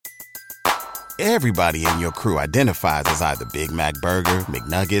Everybody in your crew identifies as either Big Mac Burger,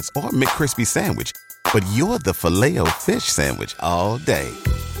 McNuggets, or McCrispy Sandwich. But you're the Filet-O-Fish Sandwich all day.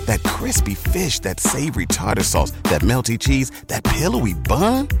 That crispy fish, that savory tartar sauce, that melty cheese, that pillowy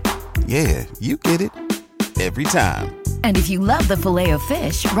bun. Yeah, you get it. Every time. And if you love the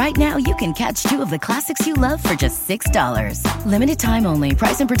Filet-O-Fish, right now you can catch two of the classics you love for just $6. Limited time only.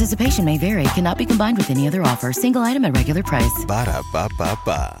 Price and participation may vary. Cannot be combined with any other offer. Single item at regular price.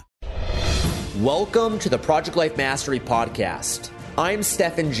 Ba-da-ba-ba-ba. Welcome to the Project Life Mastery Podcast. I'm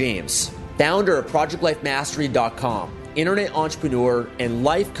Stephen James, founder of ProjectLifeMastery.com, internet entrepreneur and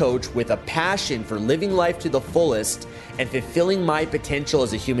life coach with a passion for living life to the fullest and fulfilling my potential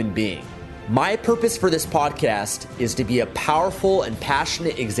as a human being. My purpose for this podcast is to be a powerful and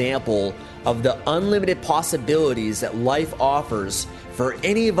passionate example of the unlimited possibilities that life offers for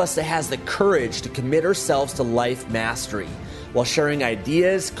any of us that has the courage to commit ourselves to life mastery, while sharing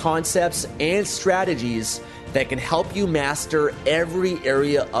ideas, concepts, and strategies that can help you master every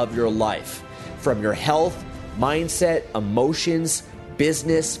area of your life, from your health, mindset, emotions,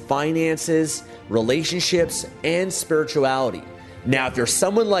 business, finances, relationships, and spirituality. Now, if you're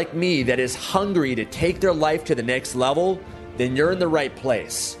someone like me that is hungry to take their life to the next level, then you're in the right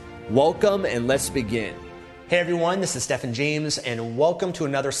place. Welcome, and let's begin. Hey everyone, this is Stephen James, and welcome to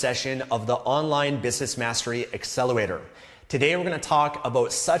another session of the Online Business Mastery Accelerator. Today we're going to talk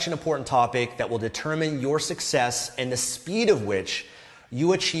about such an important topic that will determine your success and the speed of which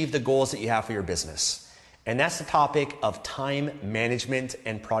you achieve the goals that you have for your business. And that's the topic of time management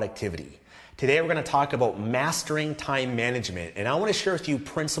and productivity. Today we're going to talk about mastering time management, and I want to share with you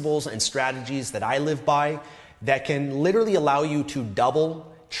principles and strategies that I live by that can literally allow you to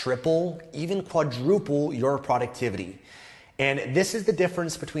double, triple, even quadruple your productivity. And this is the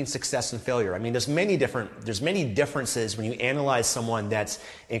difference between success and failure. I mean, there's many differences when you analyze someone that's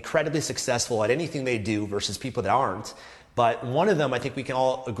incredibly successful at anything they do versus people that aren't. But one of them I think we can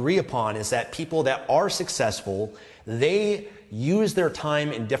all agree upon is that people that are successful, they use their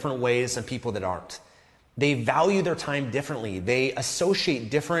time in different ways than people that aren't. They value their time differently. They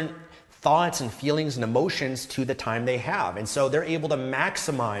associate different thoughts and feelings and emotions to the time they have. And so they're able to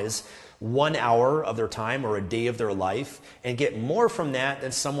maximize 1 hour of their time or a day of their life and get more from that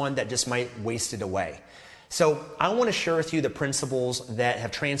than someone that just might waste it away. So I want to share with you the principles that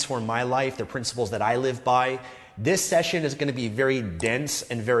have transformed my life, the principles that I live by. This session is going to be very dense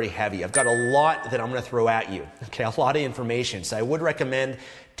and very heavy. I've got a lot that I'm going to throw at you, okay, a lot of information. So I would recommend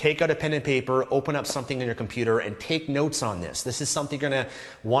take out a pen and paper, open up something on your computer, and take notes on this. This is something you're going to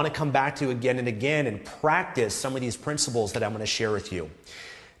want to come back to again and again and practice some of these principles that I'm going to share with you.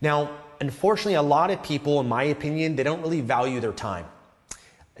 Now, unfortunately, a lot of people, in my opinion, they don't really value their time.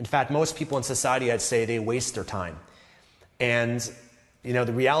 In fact, most people in society, I'd say, they waste their time. And, you know,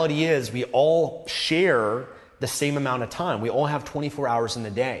 the reality is we all share the same amount of time. We all have 24 hours in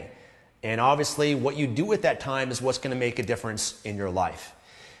the day. And obviously, what you do with that time is what's going to make a difference in your life.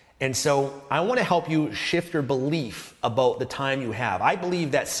 And so I want to help you shift your belief about the time you have. I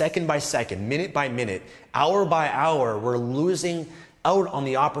believe that second by second, minute by minute, hour by hour, we're losing out on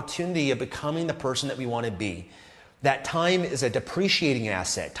the opportunity of becoming the person that we want to be. That time is a depreciating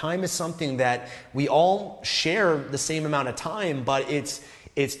asset. Time is something that we all share the same amount of time, but it's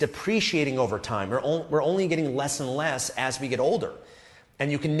depreciating over time. We're only getting less and less as we get older.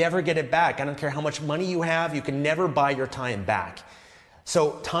 And you can never get it back. I don't care how much money you have, you can never buy your time back.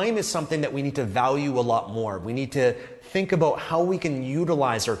 So time is something that we need to value a lot more. We need to think about how we can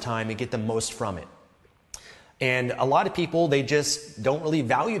utilize our time and get the most from it. And a lot of people, they just don't really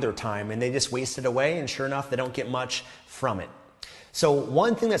value their time and they just waste it away, and sure enough, they don't get much from it. So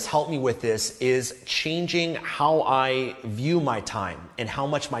one thing that's helped me with this is changing how I view my time and how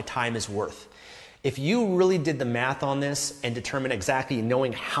much my time is worth. If you really did the math on this and determine exactly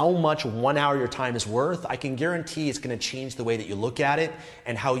knowing how much 1 hour your time is worth, I can guarantee it's going to change the way that you look at it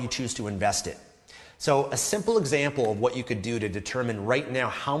and how you choose to invest it. So a simple example of what you could do to determine right now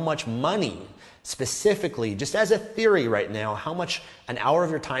how much money, specifically, just as a theory right now, how much an hour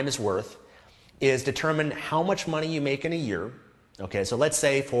of your time is worth, is determine how much money you make in a year. Okay, so let's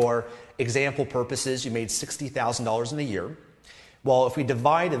say for example purposes, you made $60,000 in a year. Well, if we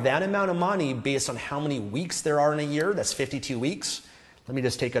divide that amount of money based on how many weeks there are in a year, that's 52 weeks. Let me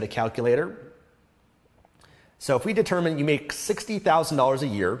just take out a calculator. So if we determine you make $60,000 a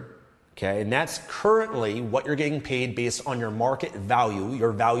year, okay, and that's currently what you're getting paid based on your market value,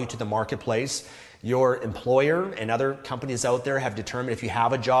 your value to the marketplace. Your employer and other companies out there have determined if you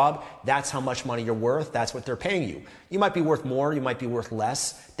have a job, that's how much money you're worth, that's what they're paying you. You might be worth more, you might be worth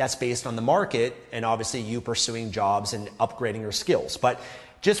less. That's based on the market and obviously you pursuing jobs and upgrading your skills. But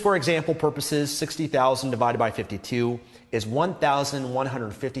just for example purposes, 60,000 divided by 52 is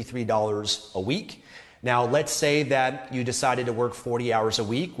 $1,153 a week. Now, let's say that you decided to work 40 hours a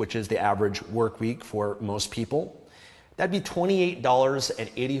week, which is the average work week for most people. That'd be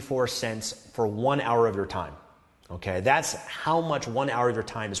 $28.84 for 1 hour of your time. Okay, that's how much 1 hour of your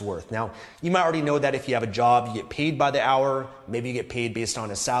time is worth. Now, you might already know that if you have a job, you get paid by the hour. Maybe you get paid based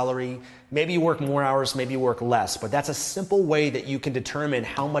on a salary. Maybe you work more hours, maybe you work less. But that's a simple way that you can determine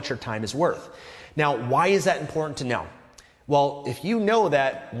how much your time is worth. Now, why is that important to know? Well, if you know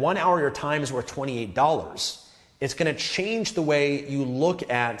that 1 hour of your time is worth $28, it's going to change the way you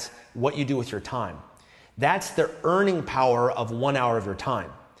look at what you do with your time. That's the earning power of 1 hour of your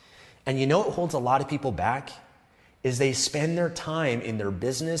time. And you know what holds a lot of people back? Is they spend their time in their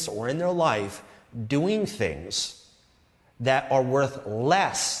business or in their life doing things that are worth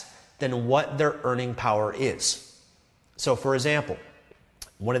less than what their earning power is. So for example,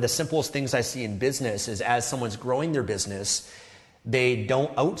 one of the simplest things I see in business is as someone's growing their business, they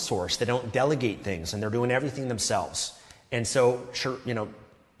don't outsource, they don't delegate things, and they're doing everything themselves. And so, sure,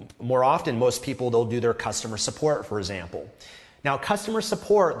 more often, most people, they'll do their customer support, for example. Now, customer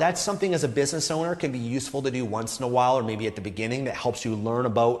support, that's something as a business owner can be useful to do once in a while or maybe at the beginning that helps you learn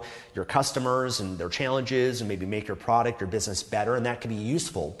about your customers and their challenges and maybe make your product or business better, and that can be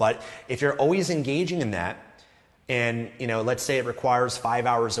useful. But if you're always engaging in that, and let's say it requires 5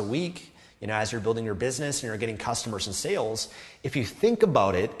 hours a week, as you're building your business and you're getting customers and sales, if you think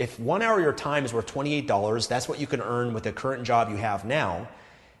about it, if 1 hour of your time is worth $28, that's what you can earn with the current job you have now.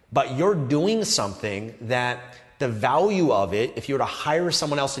 But you're doing something that the value of it, if you were to hire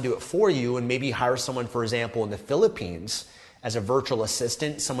someone else to do it for you, and maybe hire someone, for example, in the Philippines as a virtual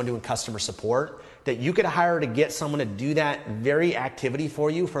assistant, someone doing customer support, that you could hire to get someone to do that very activity for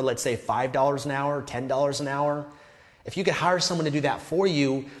you for, let's say, $5 an hour, $10 an hour. If you could hire someone to do that for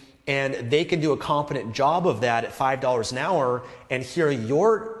you and they can do a competent job of that at $5 an hour, and here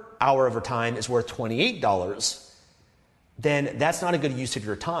your hour of your time is worth $28, then that's not a good use of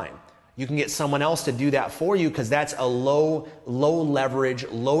your time. You can get someone else to do that for you because that's a low leverage,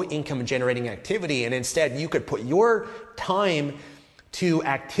 low income generating activity. And instead you could put your time to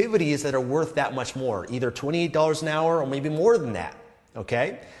activities that are worth that much more, either $28 an hour or maybe more than that.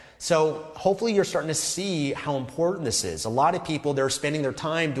 Okay? So hopefully you're starting to see how important this is. A lot of people, they're spending their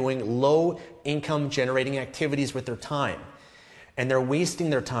time doing low income generating activities with their time. And they're wasting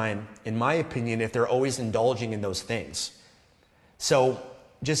their time, in my opinion, if they're always indulging in those things. So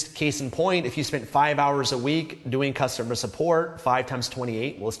just case in point, if you spent 5 hours a week doing customer support, 5 times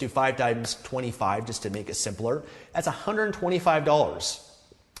 28, well, let's do 5 times 25 just to make it simpler. That's $125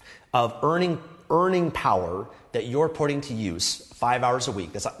 of earning power that you're putting to use 5 hours a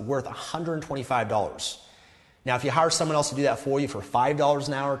week. That's worth $125. Now, if you hire someone else to do that for you for $5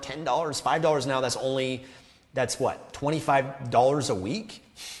 an hour, $10, $5 an hour, that's what, $25 a week?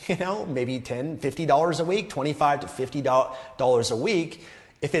 Maybe $10, $50 a week, $25 to $50 a week.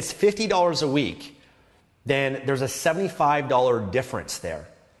 If it's $50 a week, then there's a $75 difference there.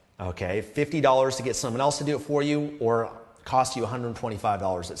 Okay, $50 to get someone else to do it for you, or cost you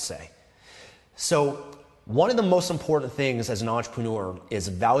 $125, let's say. So one of the most important things as an entrepreneur is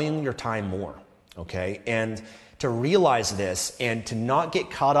valuing your time more, okay? And to realize this and to not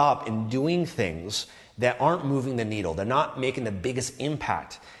get caught up in doing things that aren't moving the needle. They're not making the biggest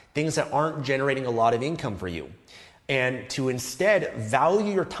impact, things that aren't generating a lot of income for you. And to instead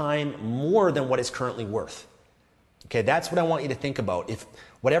value your time more than what it's currently worth. Okay, that's what I want you to think about. If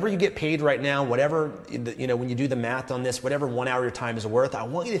whatever you get paid right now, whatever, when you do the math on this, whatever 1 hour of your time is worth, I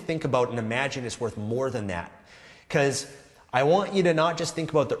want you to think about and imagine it's worth more than that. Because I want you to not just think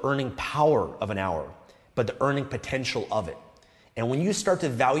about the earning power of an hour, but the earning potential of it. And when you start to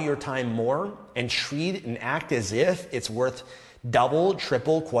value your time more and treat it and act as if it's worth double,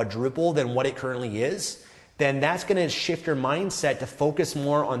 triple, quadruple than what it currently is, then that's going to shift your mindset to focus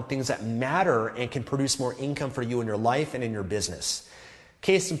more on things that matter and can produce more income for you in your life and in your business.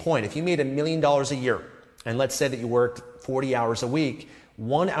 Case in point, if you made $1 million a year, and let's say that you worked 40 hours a week,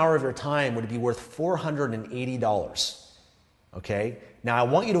 1 hour of your time would be worth $480. Okay? Now I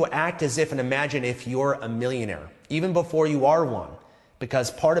want you to act as if and imagine if you're a millionaire, even before you are one, because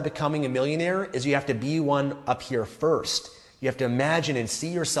part of becoming a millionaire is you have to be one up here first. You have to imagine and see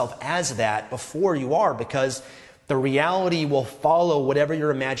yourself as that before you are, because the reality will follow whatever your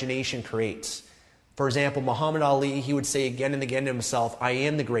imagination creates. For example, Muhammad Ali, he would say again and again to himself, I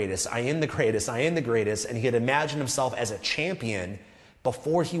am the greatest, I am the greatest, I am the greatest. And he had imagined himself as a champion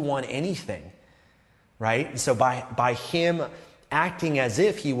before he won anything, right? And so by him acting as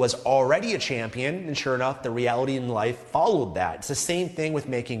if he was already a champion, and sure enough, the reality in life followed that. It's the same thing with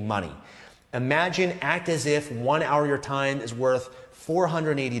making money. Imagine, act as if 1 hour of your time is worth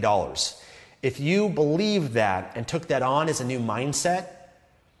 $480. If you believe that and took that on as a new mindset,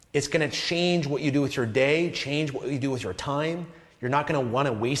 it's going to change what you do with your day, change what you do with your time. You're not going to want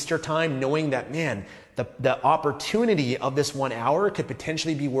to waste your time knowing that, man, the opportunity of this 1 hour could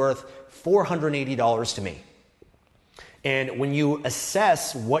potentially be worth $480 to me. And when you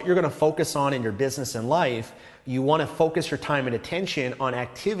assess what you're going to focus on in your business and life, you want to focus your time and attention on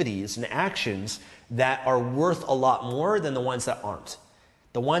activities and actions that are worth a lot more than the ones that aren't.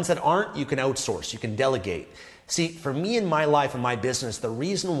 The ones that aren't, you can outsource, you can delegate. See, for me in my life and my business, the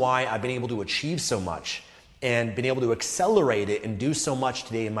reason why I've been able to achieve so much and been able to accelerate it and do so much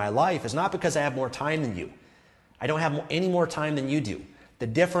today in my life is not because I have more time than you. I don't have any more time than you do. The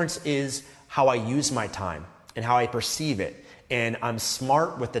difference is how I use my time and how I perceive it. And I'm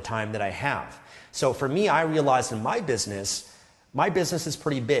smart with the time that I have. So for me, I realized in my business is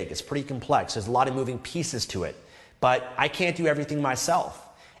pretty big. It's pretty complex. There's a lot of moving pieces to it. But I can't do everything myself.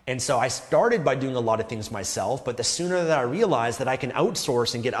 And so I started by doing a lot of things myself, but the sooner that I realized that I can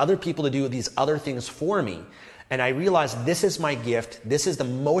outsource and get other people to do these other things for me, and I realized this is my gift, this is the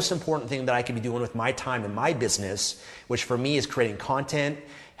most important thing that I can be doing with my time in my business, which for me is creating content,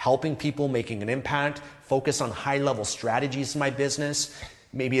 helping people, making an impact, focus on high-level strategies in my business.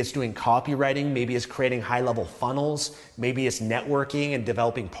 Maybe it's doing copywriting, maybe it's creating high-level funnels, maybe it's networking and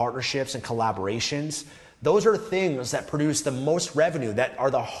developing partnerships and collaborations. Those are things that produce the most revenue, that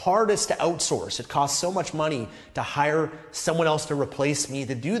are the hardest to outsource. It costs so much money to hire someone else to replace me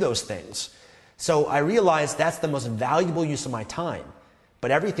to do those things. So I realized that's the most valuable use of my time.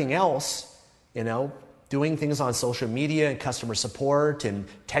 But everything else, doing things on social media and customer support and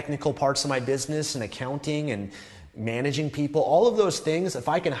technical parts of my business and accounting and managing people, all of those things, if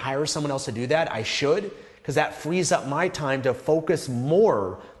I can hire someone else to do that, I should, because that frees up my time to focus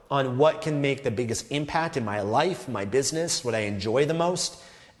more on what can make the biggest impact in my life, my business, what I enjoy the most,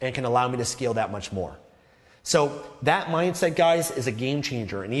 and can allow me to scale that much more. So that mindset, guys, is a game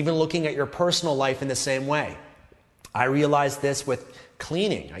changer. And even looking at your personal life in the same way. I realized this with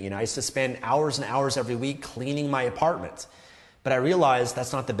cleaning. I used to spend hours and hours every week cleaning my apartment. But I realized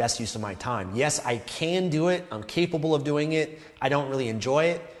that's not the best use of my time. Yes, I can do it. I'm capable of doing it. I don't really enjoy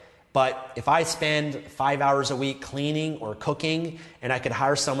it. But if I spend 5 hours a week cleaning or cooking and I could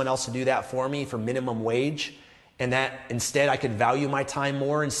hire someone else to do that for me for minimum wage, and that instead I could value my time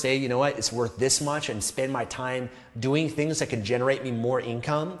more and say, you know what, it's worth this much, and spend my time doing things that could generate me more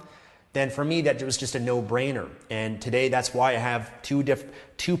income, then for me that was just a no-brainer. And today that's why I have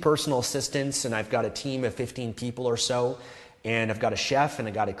two personal assistants, and I've got a team of 15 people or so. And I've got a chef and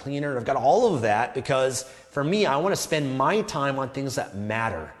I've got a cleaner and I've got all of that, because for me, I want to spend my time on things that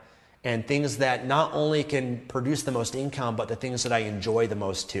matter and things that not only can produce the most income, but the things that I enjoy the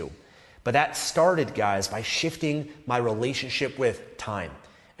most too. But that started, guys, by shifting my relationship with time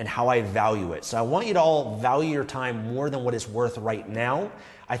and how I value it. So I want you to all value your time more than what it's worth right now.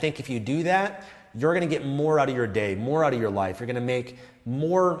 I think if you do that, you're going to get more out of your day, more out of your life. You're going to make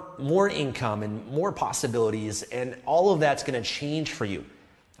more income and more possibilities, and all of that's going to change for you.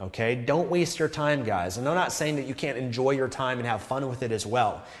 Okay? Don't waste your time, guys. And I'm not saying that you can't enjoy your time and have fun with it as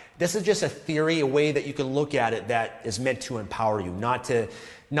well. This is just a theory, a way that you can look at it that is meant to empower you, not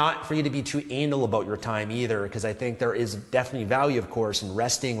for you to be too anal about your time either, because I think there is definitely value, of course, in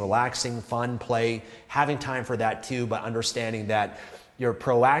resting, relaxing, fun, play, having time for that too, but understanding that you're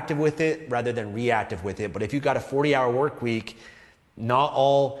proactive with it rather than reactive with it. But if you've got a 40-hour work week, not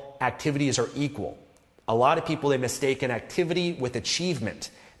all activities are equal. A lot of people, they mistake an activity with achievement.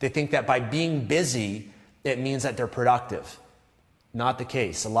 They think that by being busy, it means that they're productive. Not the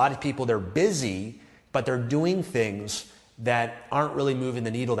case. A lot of people, they're busy, but they're doing things that aren't really moving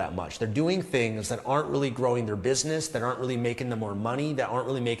the needle that much. They're doing things that aren't really growing their business, that aren't really making them more money, that aren't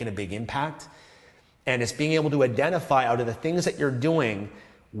really making a big impact. And it's being able to identify out of the things that you're doing,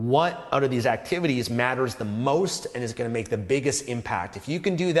 what out of these activities matters the most and is going to make the biggest impact. If you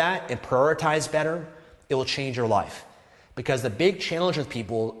can do that and prioritize better, it will change your life. Because the big challenge with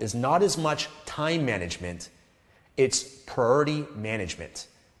people is not as much time management, it's priority management.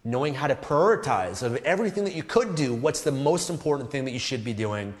 Knowing how to prioritize of everything that you could do, what's the most important thing that you should be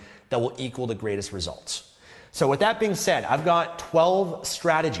doing that will equal the greatest results. So with that being said, I've got 12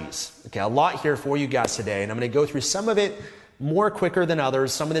 strategies. Okay, a lot here for you guys today, and I'm going to go through some of it more quicker than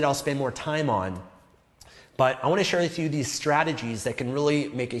others, some of it I'll spend more time on. But I want to share with you these strategies that can really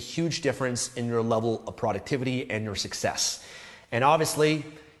make a huge difference in your level of productivity and your success. And obviously,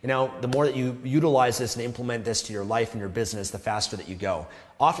 the more that you utilize this and implement this to your life and your business, the faster that you go.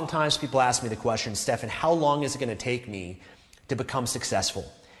 Oftentimes people ask me the question, Stefan, how long is it going to take me to become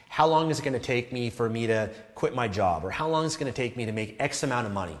successful? How long is it going to take me for me to quit my job? Or how long is it going to take me to make X amount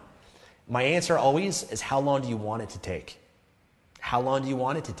of money? My answer always is, how long do you want it to take? How long do you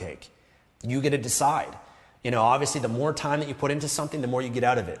want it to take? You get to decide. Obviously the more time that you put into something, the more you get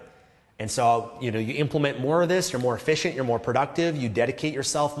out of it. And so, you implement more of this, you're more efficient, you're more productive, you dedicate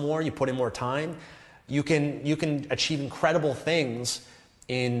yourself more, you put in more time. You can achieve incredible things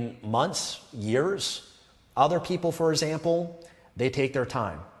in months, years. Other people, for example, they take their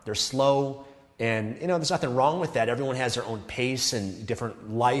time. They're slow, and there's nothing wrong with that. Everyone has their own pace and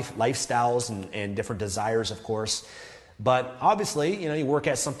different lifestyles and different desires, of course. But obviously, you work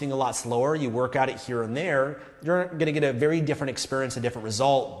at something a lot slower, you work at it here and there, you're going to get a very different experience, a different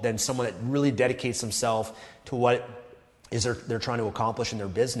result than someone that really dedicates themselves to what is they're trying to accomplish in their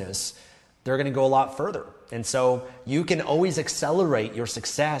business. They're going to go a lot further. And so you can always accelerate your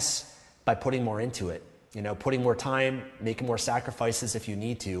success by putting more into it, putting more time, making more sacrifices if you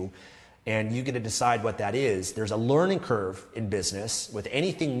need to, and you get to decide what that is. There's a learning curve in business. With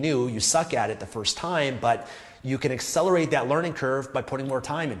anything new, you suck at it the first time, but you can accelerate that learning curve by putting more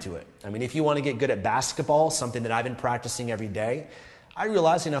time into it. I mean, if you want to get good at basketball, something that I've been practicing every day, I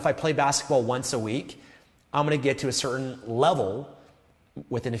realize, if I play basketball once a week, I'm going to get to a certain level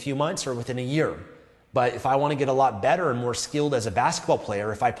within a few months or within a year. But if I want to get a lot better and more skilled as a basketball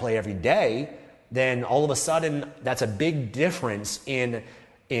player, if I play every day, then all of a sudden that's a big difference in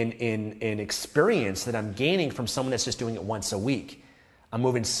experience that I'm gaining from someone that's just doing it once a week. I'm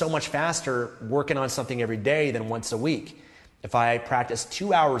moving so much faster working on something every day than once a week. If I practice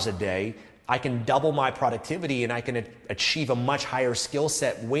 2 hours a day, I can double my productivity and I can achieve a much higher skill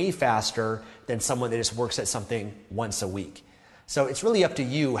set way faster than someone that just works at something once a week. So it's really up to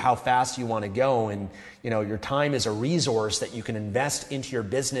you how fast you want to go, and your time is a resource that you can invest into your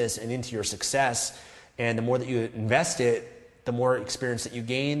business and into your success. And the more that you invest it, the more experience that you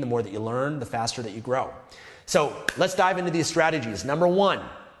gain, the more that you learn, the faster that you grow. So let's dive into these strategies. Number one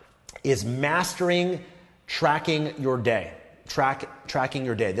is mastering tracking your day. Tracking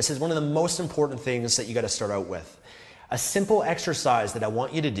your day. This is one of the most important things that you got to start out with. A simple exercise that I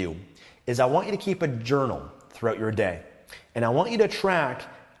want you to do is I want you to keep a journal throughout your day. And I want you to track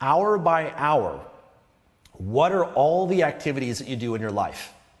hour by hour, what are all the activities that you do in your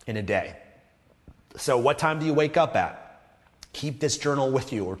life in a day. So what time do you wake up at? Keep this journal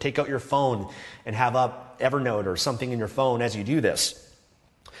with you, or take out your phone and have up Evernote or something in your phone as you do this.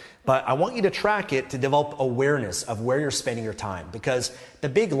 But I want you to track it to develop awareness of where you're spending your time, because the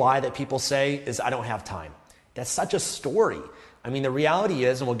big lie that people say is, I don't have time. That's such a story. I mean, the reality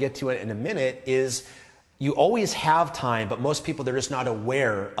is, and we'll get to it in a minute, is you always have time, but most people, they're just not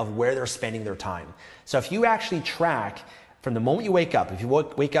aware of where they're spending their time. So if you actually track from the moment you wake up, if you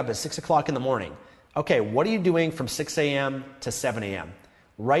wake up at 6 o'clock in the morning, okay, what are you doing from 6 a.m. to 7 a.m.?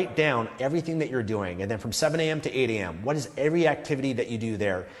 Write down everything that you're doing. And then from 7 a.m. to 8 a.m., what is every activity that you do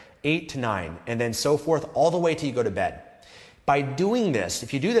there? 8 to 9, and then so forth, all the way till you go to bed. By doing this,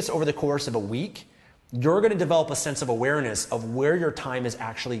 if you do this over the course of a week, you're going to develop a sense of awareness of where your time is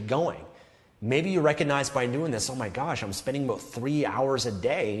actually going. Maybe you recognize by doing this, oh my gosh, I'm spending about 3 hours a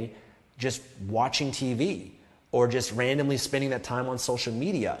day just watching TV, or just randomly spending that time on social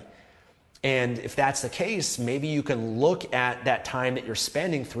media. And if that's the case, maybe you can look at that time that you're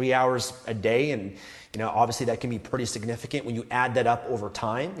spending, 3 hours a day, and obviously that can be pretty significant when you add that up over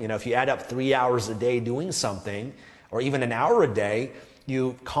time. If you add up 3 hours a day doing something, or even an hour a day,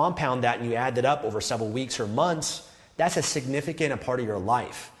 you compound that and you add that up over several weeks or months, that's a significant part of your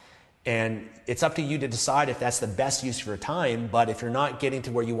life. And it's up to you to decide if that's the best use of your time. But if you're not getting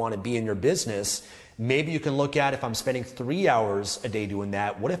to where you want to be in your business, maybe you can look at, if I'm spending 3 hours a day doing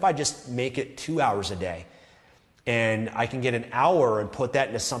that, what if I just make it 2 hours a day? And I can get an hour and put that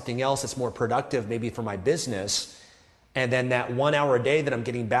into something else that's more productive, maybe for my business. And then that 1 hour a day that I'm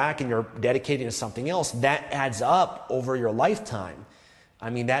getting back and you're dedicating to something else, that adds up over your lifetime.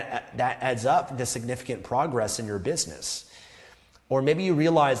 I mean, that adds up to significant progress in your business. Or maybe you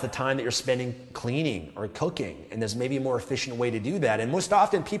realize the time that you're spending cleaning or cooking, and there's maybe a more efficient way to do that. And most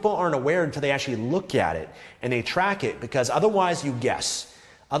often people aren't aware until they actually look at it and they track it, because otherwise you guess.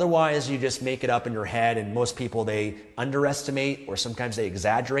 Otherwise you just make it up in your head, and most people, they underestimate or sometimes they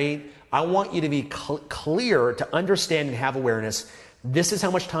exaggerate. I want you to be clear, to understand and have awareness. This is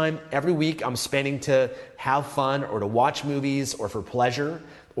how much time every week I'm spending to have fun, or to watch movies, or for pleasure,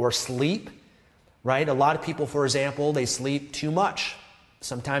 or sleep. Right? A lot of people, for example, they sleep too much,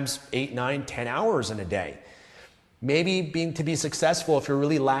 sometimes 8, 9, 10 hours in a day. Maybe to be successful, if you're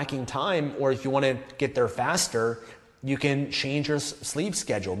really lacking time or if you want to get there faster, you can change your sleep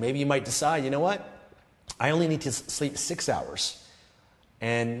schedule. Maybe you might decide, you know what? I only need to sleep 6 hours.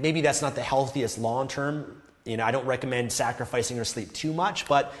 And maybe that's not the healthiest long term. I don't recommend sacrificing your sleep too much,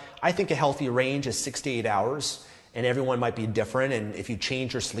 but I think a healthy range is 6 to 8 hours. And everyone might be different. And if you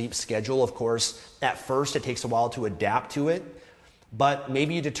change your sleep schedule, of course, at first it takes a while to adapt to it. But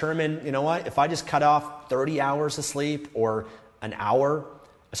maybe you determine, you know what, if I just cut off 30 hours of sleep or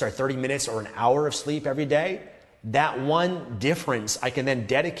 30 minutes or an hour of sleep every day, that one difference I can then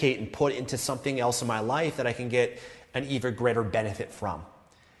dedicate and put into something else in my life that I can get an even greater benefit from.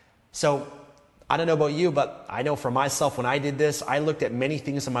 So I don't know about you, but I know for myself, when I did this, I looked at many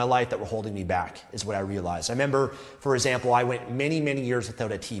things in my life that were holding me back, is what I realized. I remember, for example, I went many, many years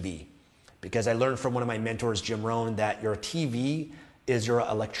without a TV because I learned from one of my mentors, Jim Rohn, that your TV is your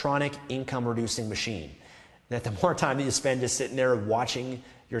electronic income producing machine. That the more time that you spend just sitting there watching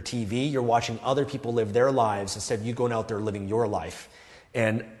your TV, you're watching other people live their lives instead of you going out there living your life.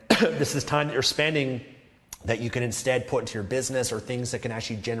 And this is time that you're spending that you can instead put into your business or things that can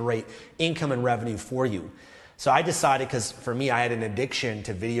actually generate income and revenue for you. So I decided, because for me, I had an addiction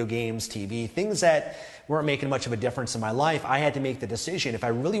to video games, TV, things that weren't making much of a difference in my life. I had to make the decision. If I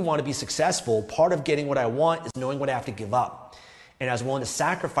really want to be successful, part of getting what I want is knowing what I have to give up. And I was willing to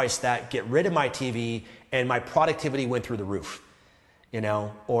sacrifice that, get rid of my TV, and my productivity went through the roof.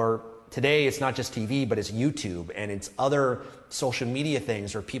 Or today it's not just TV, but it's YouTube and it's other social media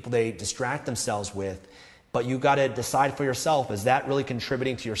things or people they distract themselves with. But you got to decide for yourself, is that really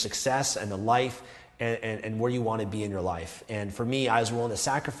contributing to your success and the life and where you want to be in your life? And for me, I was willing to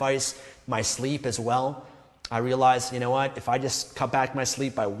sacrifice my sleep as well. I realized, you know what, if I just cut back my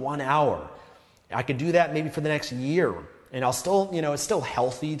sleep by 1 hour, I could do that maybe for the next year. And I'll still, it's still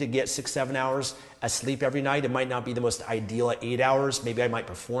healthy to get 6-7 hours of sleep every night. It might not be the most ideal at 8 hours. Maybe I might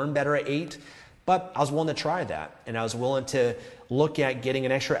perform better at 8. But I was willing to try that. And I was willing to look at getting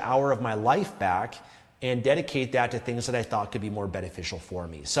an extra hour of my life back and dedicate that to things that I thought could be more beneficial for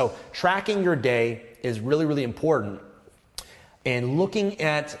me. So tracking your day is really, really important. And looking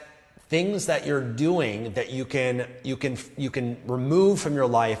at things that you're doing that you can remove from your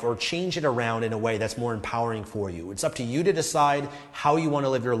life or change it around in a way that's more empowering for you. It's up to you to decide how you want to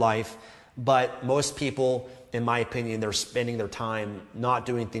live your life. But most people, in my opinion, they're spending their time not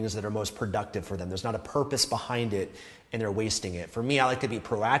doing things that are most productive for them. There's not a purpose behind it, and they're wasting it. For me, I like to be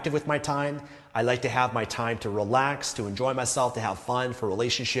proactive with my time. I like to have my time to relax, to enjoy myself, to have fun, for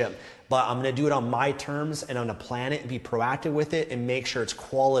relationship. But I'm going to do it on my terms, and I'm going to plan it and be proactive with it and make sure it's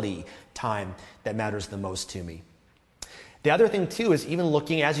quality time that matters the most to me. The other thing too is even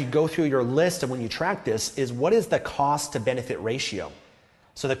looking as you go through your list and when you track this is what is the cost to benefit ratio?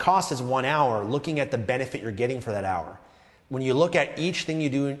 So the cost is 1 hour, looking at the benefit you're getting for that hour. When you look at each thing you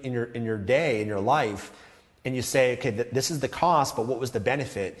do in your day, in your life, and you say, okay, this is the cost, but what was the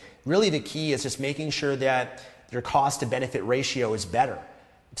benefit? Really the key is just making sure that your cost to benefit ratio is better.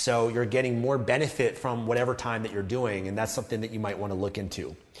 So you're getting more benefit from whatever time that you're doing, and that's something that you might want to look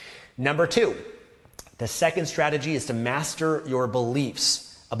into. Number 2, the second strategy is to master your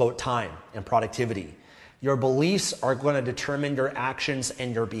beliefs about time and productivity. Your beliefs are going to determine your actions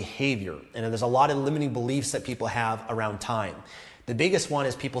and your behavior. And there's a lot of limiting beliefs that people have around time. The biggest one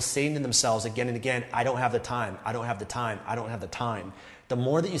is people saying to themselves again and again, I don't have the time, I don't have the time, I don't have the time. The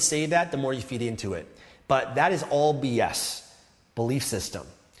more that you say that, the more you feed into it. But that is all BS, belief system.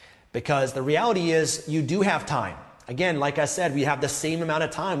 Because the reality is you do have time. Again, like I said, we have the same amount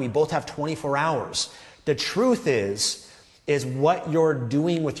of time. We both have 24 hours. The truth is what you're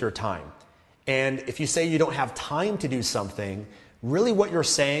doing with your time. And if you say you don't have time to do something, really what you're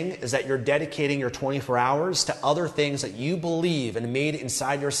saying is that you're dedicating your 24 hours to other things that you believe and made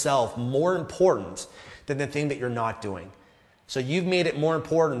inside yourself more important than the thing that you're not doing. So you've made it more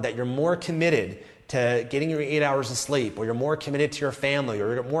important that you're more committed to getting your 8 hours of sleep, or you're more committed to your family,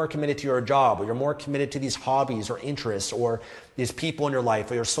 or you're more committed to your job, or you're more committed to these hobbies or interests or these people in your life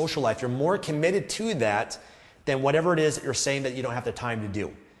or your social life. You're more committed to that than whatever it is that you're saying that you don't have the time to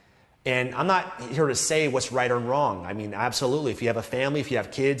do. And I'm not here to say what's right or wrong. I mean, absolutely. If you have a family, if you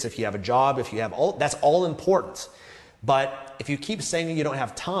have kids, if you have a job, if you have all, that's all important. But if you keep saying you don't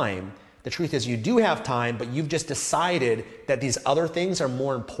have time, the truth is you do have time, but you've just decided that these other things are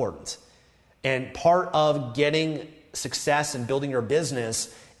more important. And part of getting success and building your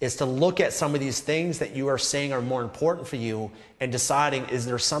business is to look at some of these things that you are saying are more important for you and deciding, is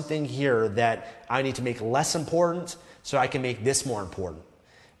there something here that I need to make less important so I can make this more important?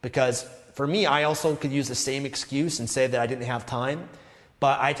 Because for me, I also could use the same excuse and say that I didn't have time,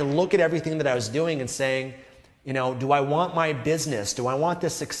 but I had to look at everything that I was doing and saying, Do I want my business? Do I want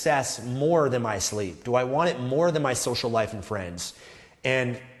this success more than my sleep? Do I want it more than my social life and friends?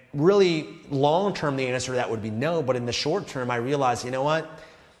 And really, long term, the answer to that would be no. But in the short term, I realized,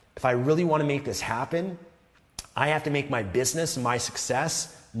 if I really want to make this happen, I have to make my business and my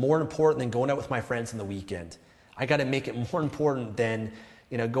success more important than going out with my friends on the weekend. I got to make it more important than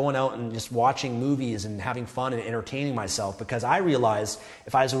going out and just watching movies and having fun and entertaining myself, because I realized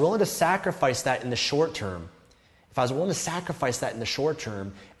if I was willing to sacrifice that in the short term, and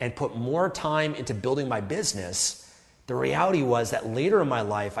put more time into building my business, the reality was that later in my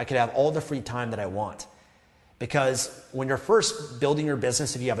life, I could have all the free time that I want. Because when you're first building your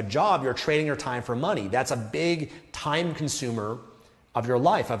business, if you have a job, you're trading your time for money. That's a big time consumer of your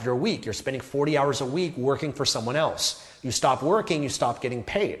life, of your week. You're spending 40 hours a week working for someone else. You stop working, you stop getting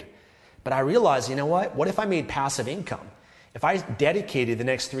paid. But I realized, what if I made passive income? If I dedicated the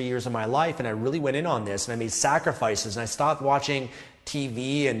next 3 years of my life and I really went in on this and I made sacrifices and I stopped watching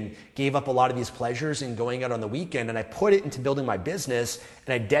TV and gave up a lot of these pleasures and going out on the weekend, and I put it into building my business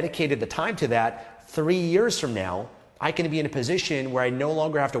and I dedicated the time to that, 3 years from now, I can be in a position where I no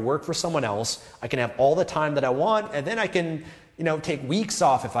longer have to work for someone else. I can have all the time that I want, and then I can take weeks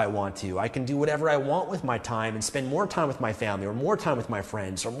off if I want to. I can do whatever I want with my time and spend more time with my family or more time with my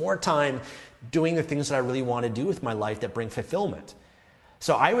friends or more time doing the things that I really want to do with my life that bring fulfillment.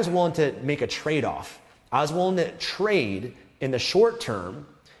 So I was willing to make a trade-off. I was willing to trade in the short term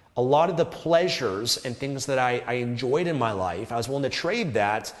a lot of the pleasures and things that I enjoyed in my life. I was willing to trade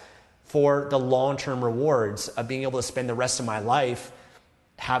that for the long-term rewards of being able to spend the rest of my life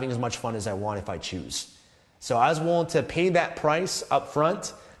having as much fun as I want if I choose. So I was willing to pay that price up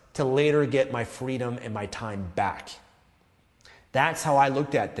front to later get my freedom and my time back. That's how I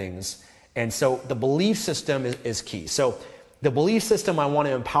looked at things. And so the belief system is key. So the belief system I want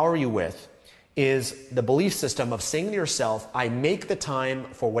to empower you with is the belief system of saying to yourself, I make the time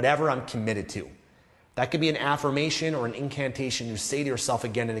for whatever I'm committed to. That could be an affirmation or an incantation you say to yourself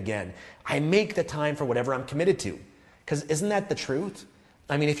again and again. I make the time for whatever I'm committed to. Because isn't that the truth?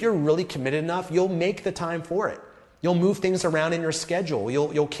 I mean, if you're really committed enough, you'll make the time for it. You'll move things around in your schedule.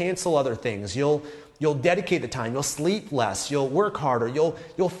 You'll cancel other things. You'll dedicate the time. You'll sleep less. You'll work harder.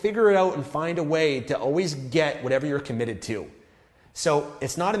 You'll figure it out and find a way to always get whatever you're committed to. So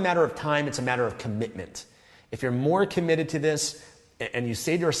it's not a matter of time, it's a matter of commitment. If you're more committed to this and you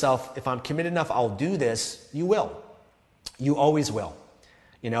say to yourself, if I'm committed enough, I'll do this, you will. You always will.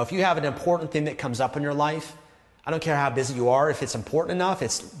 If you have an important thing that comes up in your life, I don't care how busy you are, if it's important enough,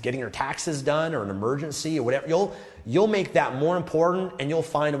 it's getting your taxes done or an emergency or whatever, you'll make that more important and you'll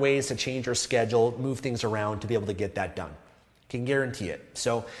find ways to change your schedule, move things around to be able to get that done. Can guarantee it.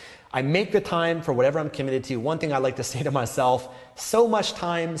 So I make the time for whatever I'm committed to. One thing I like to say to myself, so much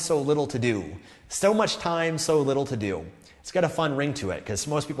time, so little to do. So much time, so little to do. It's got a fun ring to it because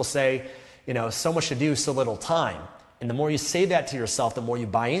most people say, so much to do, so little time. And the more you say that to yourself, the more you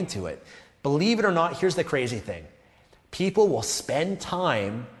buy into it. Believe it or not, here's the crazy thing. People will spend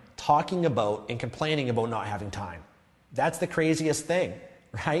time talking about and complaining about not having time. That's the craziest thing,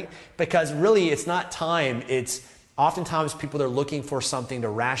 right? Because really it's not time, it's oftentimes people are looking for something to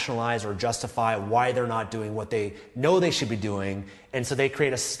rationalize or justify why they're not doing what they know they should be doing. And so they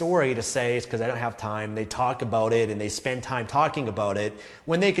create a story to say it's because I don't have time. They talk about it and they spend time talking about it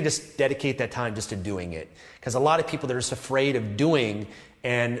when they could just dedicate that time just to doing it. Because a lot of people, they're just afraid of doing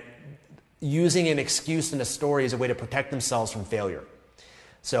and using an excuse and a story as a way to protect themselves from failure.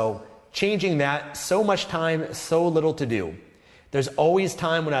 So changing that, so much time, so little to do. There's always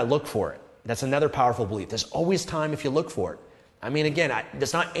time when I look for it. That's another powerful belief. There's always time if you look for it. I mean, again,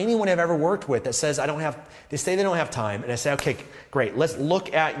 there's not anyone I've ever worked with that says they say they don't have time. And I say, okay, great. Let's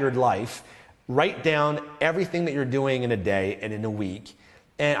look at your life. Write down everything that you're doing in a day and in a week.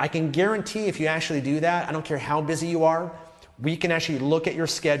 And I can guarantee if you actually do that, I don't care how busy you are, we can actually look at your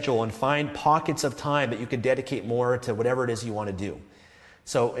schedule and find pockets of time that you can dedicate more to whatever it is you want to do.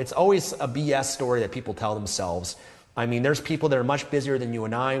 So it's always a BS story that people tell themselves. I mean, there's people that are much busier than you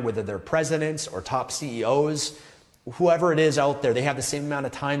and I, whether they're presidents or top CEOs, whoever it is out there, they have the same amount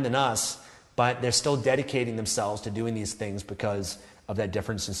of time than us, but they're still dedicating themselves to doing these things because of that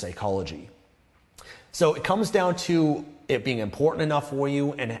difference in psychology. So it comes down to it being important enough for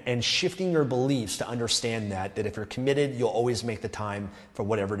you and shifting your beliefs to understand that if you're committed, you'll always make the time for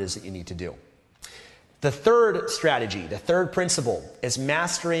whatever it is that you need to do. The third strategy, the third principle is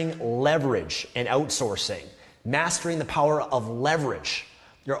mastering leverage and outsourcing. Mastering the power of leverage.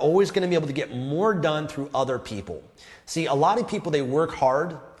 You're always going to be able to get more done through other people. See, a lot of people, they work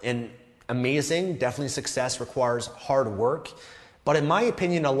hard and amazing. Definitely success requires hard work. But in my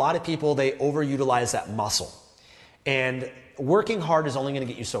opinion, a lot of people, they overutilize that muscle. And working hard is only going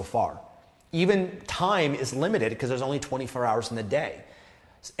to get you so far. Even time is limited because there's only 24 hours in the day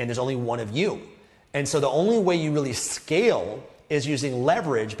and there's only one of you. And so the only way you really scale is using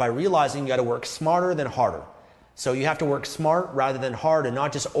leverage by realizing you got to work smarter than harder. So you have to work smart rather than hard and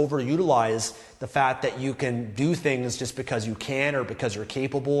not just overutilize the fact that you can do things just because you can or because you're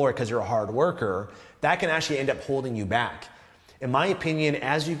capable or because you're a hard worker. That can actually end up holding you back. In my opinion,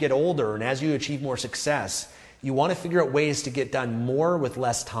 as you get older and as you achieve more success, you want to figure out ways to get done more with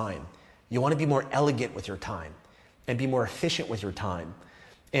less time. You want to be more elegant with your time and be more efficient with your time.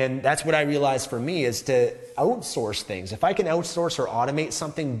 And that's what I realized for me is to outsource things. If I can outsource or automate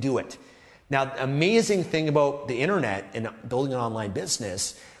something, do it. Now, the amazing thing about the internet and building an online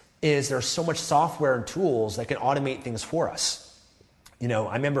business is there's so much software and tools that can automate things for us. You know,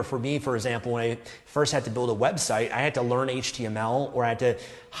 I remember for me, for example, when I first had to build a website, I had to learn HTML or I had to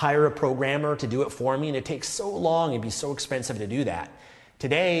hire a programmer to do it for me, and it takes so long and be so expensive to do that.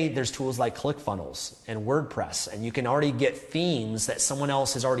 Today, there's tools like ClickFunnels and WordPress, and you can already get themes that someone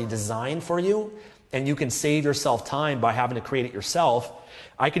else has already designed for you, and you can save yourself time by having to create it yourself.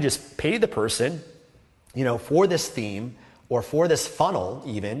 I could just pay the person, you know, for this theme or for this funnel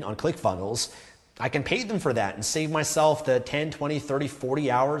even on ClickFunnels. I can pay them for that and save myself the 10, 20, 30, 40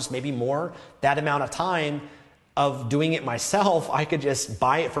 hours, maybe more. That amount of time of doing it myself, I could just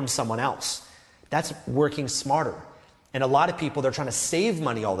buy it from someone else. That's working smarter. And a lot of people, they're trying to save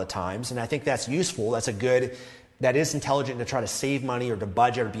money all the times, and I think that's useful. That is intelligent to try to save money or to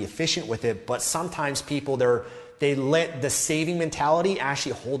budget or be efficient with it. But sometimes people, they let the saving mentality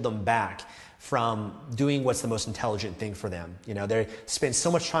actually hold them back from doing what's the most intelligent thing for them. You know, they spend so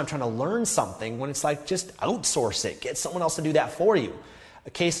much time trying to learn something when it's like, just outsource it. Get someone else to do that for you.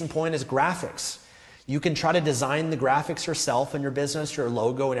 A case in point is graphics. You can try to design the graphics yourself in your business, your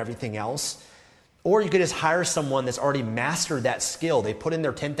logo and everything else. Or you could just hire someone that's already mastered that skill. They put in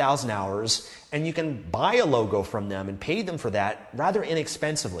their 10,000 hours and you can buy a logo from them and pay them for that rather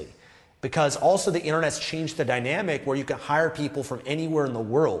inexpensively. Because also the internet's changed the dynamic where you can hire people from anywhere in the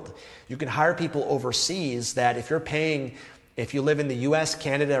world. You can hire people overseas that if you live in the US,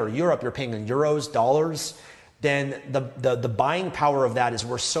 Canada, or Europe, you're paying in euros, dollars, then the buying power of that is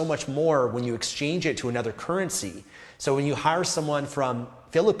worth so much more when you exchange it to another currency. So when you hire someone from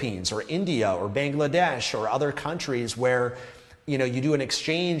Philippines or India or Bangladesh or other countries where you do an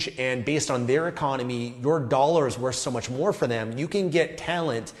exchange and based on their economy, your dollar is worth so much more for them, you can get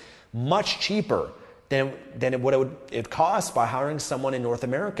talent much cheaper than what it would cost by hiring someone in North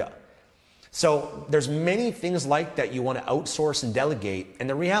America. So there's many things like that you want to outsource and delegate. And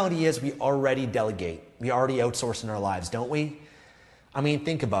the reality is we already delegate. We already outsource in our lives, don't we? I mean,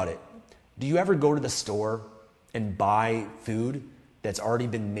 think about it. Do you ever go to the store and buy food that's already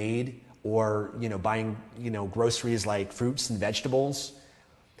been made or, buying, groceries like fruits and vegetables?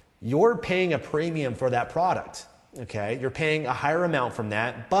 You're paying a premium for that product. Okay, you're paying a higher amount from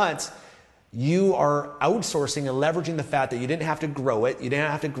that, but you are outsourcing and leveraging the fact that you didn't have to grow it, you didn't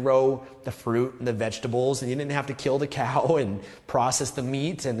have to grow the fruit and the vegetables, and you didn't have to kill the cow and process the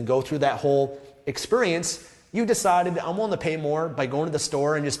meat and go through that whole experience. You decided, I'm willing to pay more by going to the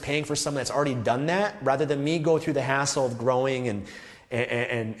store and just paying for someone that's already done that, rather than me go through the hassle of growing and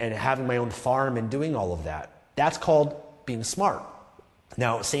having my own farm and doing all of that. That's called being smart.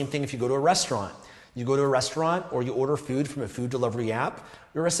 Now, same thing if you go to a restaurant. You go to a restaurant or you order food from a food delivery app,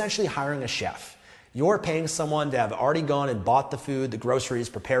 you're essentially hiring a chef. You're paying someone to have already gone and bought the food, the groceries,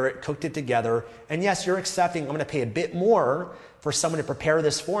 prepare it, cooked it together. And yes, you're accepting, I'm going to pay a bit more for someone to prepare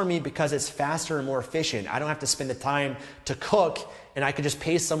this for me because it's faster and more efficient. I don't have to spend the time to cook and I could just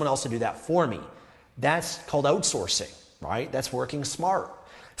pay someone else to do that for me. That's called outsourcing, right? That's working smart.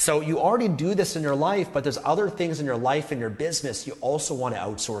 So you already do this in your life, but there's other things in your life and your business you also want to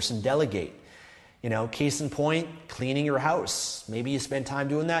outsource and delegate. Case in point, cleaning your house. Maybe you spend time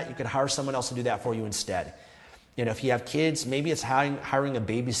doing that. You could hire someone else to do that for you instead. If you have kids, maybe it's hiring a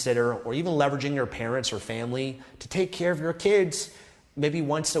babysitter or even leveraging your parents or family to take care of your kids maybe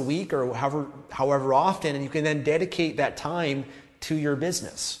once a week or however often, and you can then dedicate that time to your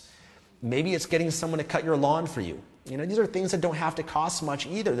business. Maybe it's getting someone to cut your lawn for you. These are things that don't have to cost much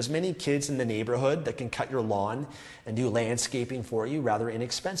either. There's many kids in the neighborhood that can cut your lawn and do landscaping for you rather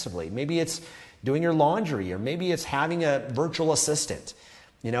inexpensively. Maybe it's doing your laundry, or maybe it's having a virtual assistant.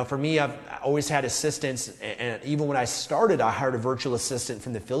 For me, I've always had assistants, and even when I started, I hired a virtual assistant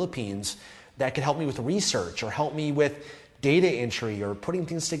from the Philippines that could help me with research or help me with data entry or putting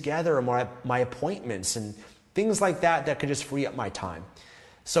things together or my appointments and things like that could just free up my time.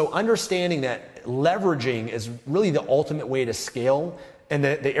 So understanding that leveraging is really the ultimate way to scale And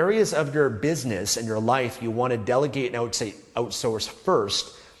the areas of your business and your life you want to delegate and outsource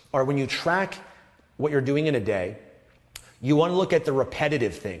first are when you track what you're doing in a day. You want to look at the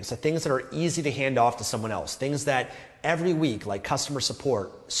repetitive things, the things that are easy to hand off to someone else, things that every week, like customer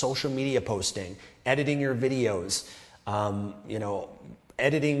support, social media posting, editing your videos,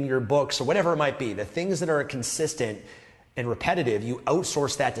 editing your books, or whatever it might be. The things that are consistent and repetitive, you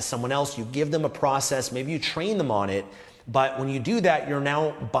outsource that to someone else. You give them a process, maybe you train them on it. But when you do that, you're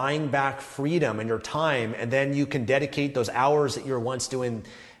now buying back freedom and your time, and then you can dedicate those hours that you were once doing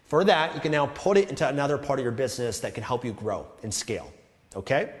for that. You can now put it into another part of your business that can help you grow and scale.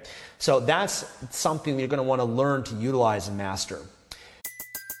 Okay? So that's something you're going to want to learn to utilize and master.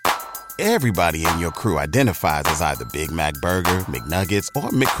 Everybody in your crew identifies as either Big Mac Burger, McNuggets, or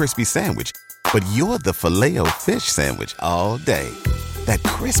McCrispy Sandwich. But you're the Filet-O-Fish Sandwich all day. That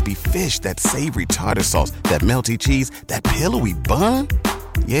crispy fish, that savory tartar sauce, that melty cheese, that pillowy bun.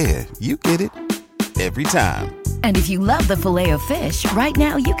 Yeah, you get it. Every time. And if you love the Filet-O-Fish, right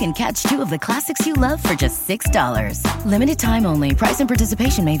now you can catch two of the classics you love for just $6. Limited time only. Price and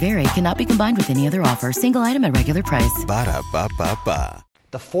participation may vary. Cannot be combined with any other offer. Single item at regular price. Ba-da-ba-ba-ba.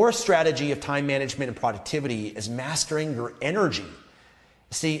 The fourth strategy of time management and productivity is mastering your energy.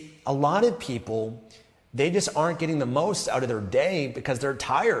 See, a lot of people, they just aren't getting the most out of their day because they're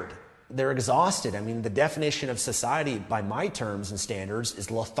tired. They're exhausted. I mean, the definition of society by my terms and standards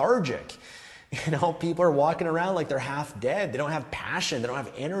is lethargic. People are walking around like they're half dead. They don't have passion. They don't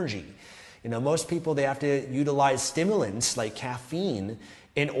have energy. Most people, they have to utilize stimulants like caffeine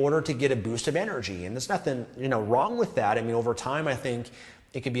in order to get a boost of energy. And there's nothing, wrong with that. I mean, over time, I think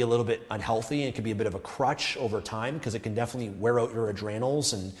it could be a little bit unhealthy and it could be a bit of a crutch over time because it can definitely wear out your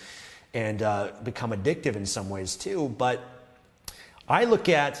adrenals and become addictive in some ways too. But I look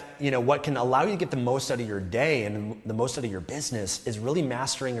at, what can allow you to get the most out of your day and the most out of your business is really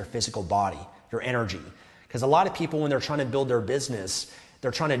mastering your physical body, your energy. Because a lot of people, when they're trying to build their business,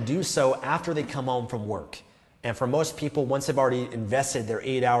 they're trying to do so after they come home from work. And for most people, once they've already invested their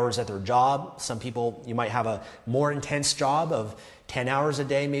 8 hours at their job, some people, you might have a more intense job of 10 hours a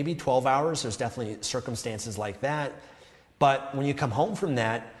day, maybe 12 hours. There's definitely circumstances like that. But when you come home from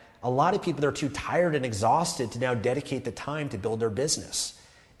that, a lot of people are too tired and exhausted to now dedicate the time to build their business.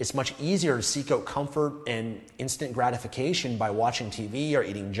 It's much easier to seek out comfort and instant gratification by watching TV or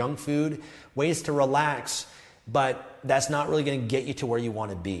eating junk food, ways to relax, but that's not really going to get you to where you want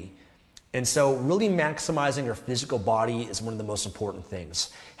to be. And so really maximizing your physical body is one of the most important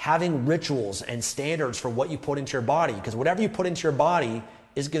things. Having rituals and standards for what you put into your body, because whatever you put into your body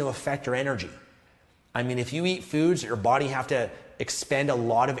is going to affect your energy. I mean, if you eat foods that your body have to expend a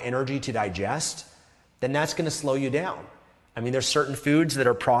lot of energy to digest, then that's going to slow you down. I mean, there's certain foods that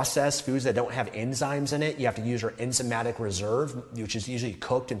are processed, foods that don't have enzymes in it. You have to use your enzymatic reserve, which is usually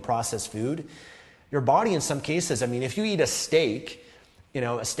cooked and processed food. Your body, in some cases, I mean, if you eat a steak,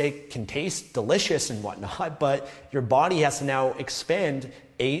 a steak can taste delicious and whatnot, but your body has to now expend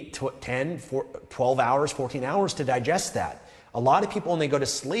 8, 10, 12 hours, 14 hours to digest that. A lot of people, when they go to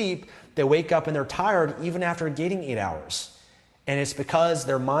sleep, they wake up and they're tired even after getting 8 hours. And it's because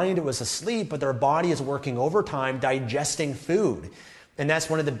their mind was asleep, but their body is working overtime digesting food. And that's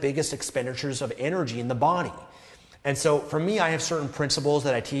one of the biggest expenditures of energy in the body. And so for me, I have certain principles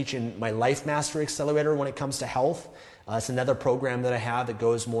that I teach in my Life Mastery Accelerator when it comes to health. It's another program that I have that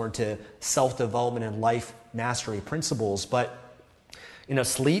goes more into self-development and life mastery principles. But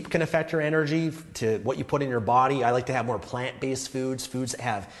sleep can affect your energy to what you put in your body. I like to have more plant-based foods that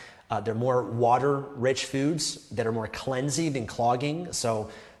have they're more water-rich foods that are more cleansing than clogging. So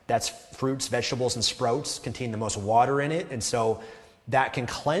that's fruits, vegetables, and sprouts contain the most water in it. And so that can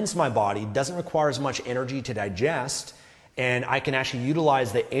cleanse my body, doesn't require as much energy to digest. And I can actually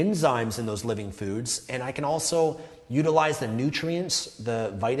utilize the enzymes in those living foods. And I can also utilize the nutrients,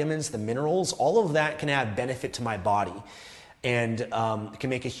 the vitamins, the minerals. All of that can add benefit to my body and can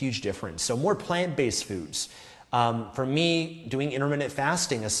make a huge difference. So more plant-based foods. For me, doing intermittent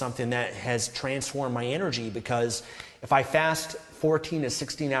fasting is something that has transformed my energy because if I fast 14 to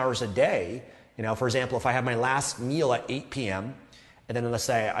 16 hours a day, for example, if I have my last meal at 8 p.m., and then let's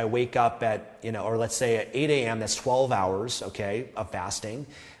say I wake up at, or let's say at 8 a.m., that's 12 hours, okay, of fasting.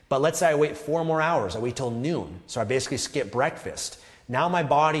 But let's say I wait 4 more hours. I wait till noon. So I basically skip breakfast. Now my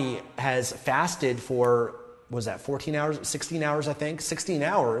body has fasted for, 14 hours, 16 hours, I think, 16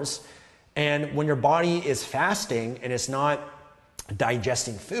 hours. And when your body is fasting and it's not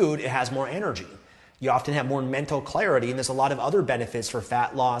digesting food, it has more energy. You often have more mental clarity, and there's a lot of other benefits for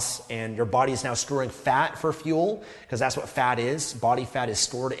fat loss, and your body is now storing fat for fuel, because that's what fat is. Body fat is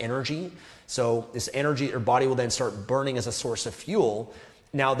stored energy. So this energy your body will then start burning as a source of fuel.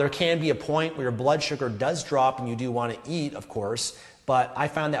 Now, there can be a point where your blood sugar does drop and you do want to eat, of course, but I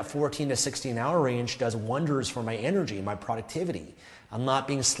found that 14 to 16 hour range does wonders for my energy and my productivity. I'm not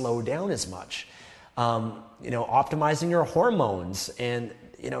being slowed down as much. Optimizing your hormones and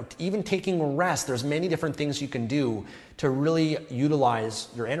even taking rest. There's many different things you can do to really utilize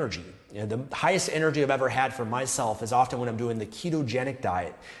your energy. The highest energy I've ever had for myself is often when I'm doing the ketogenic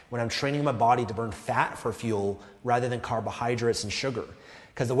diet, when I'm training my body to burn fat for fuel rather than carbohydrates and sugar.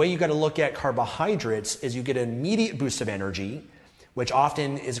 Because the way you got to look at carbohydrates is you get an immediate boost of energy, which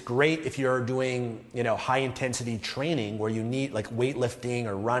often is great if you're doing high intensity training where you need like weightlifting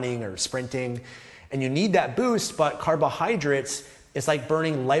or running or sprinting, and you need that boost. But carbohydrates, it's like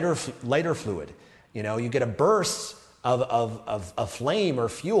burning lighter fluid. You get a burst of flame or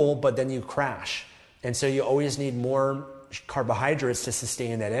fuel, but then you crash. And so you always need more carbohydrates to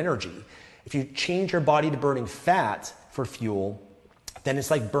sustain that energy. If you change your body to burning fat for fuel, then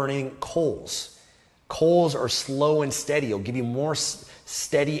it's like burning coals. Coals are slow and steady. It'll give you more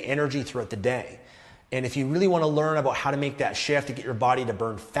steady energy throughout the day. And if you really want to learn about how to make that shift to get your body to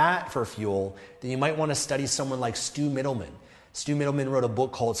burn fat for fuel, then you might want to study someone like Stu Middleman. Stu Middleman wrote a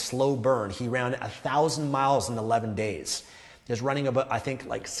book called Slow Burn. He ran 1,000 miles in 11 days. He was running about, I think,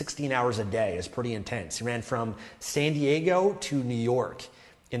 like 16 hours a day. It's pretty intense. He ran from San Diego to New York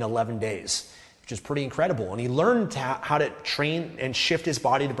in 11 days, which is pretty incredible. And he learned how to train and shift his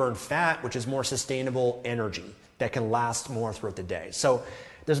body to burn fat, which is more sustainable energy that can last more throughout the day. So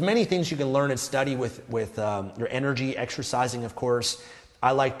there's many things you can learn and study with your energy, exercising, of course.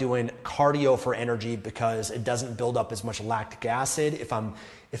 I like doing cardio for energy because it doesn't build up as much lactic acid. If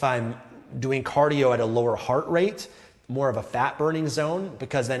I'm doing cardio at a lower heart rate, more of a fat burning zone,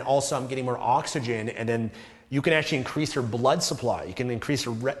 because then also I'm getting more oxygen, and then you can actually increase your blood supply. You can increase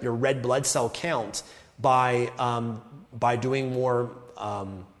your red blood cell count by doing more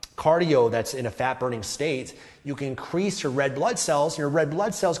cardio that's in a fat burning state. You can increase your red blood cells. Your red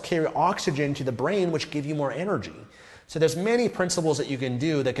blood cells carry oxygen to the brain, which give you more energy. So there's many principles that you can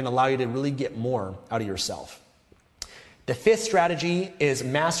do that can allow you to really get more out of yourself. The fifth strategy is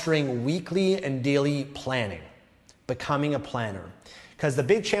mastering weekly and daily planning, becoming a planner. Because the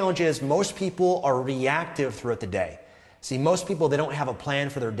big challenge is most people are reactive throughout the day. See, most people, they don't have a plan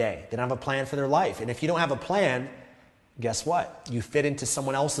for their day. They don't have a plan for their life. And if you don't have a plan, guess what? You fit into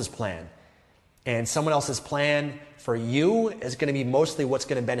someone else's plan. And someone else's plan for you is going to be mostly what's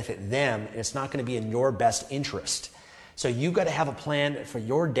going to benefit them, and it's not going to be in your best interest. So you got to have a plan for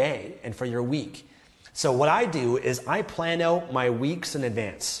your day and for your week. So what I do is I plan out my weeks in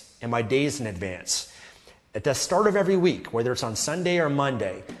advance and my days in advance. At the start of every week, whether it's on Sunday or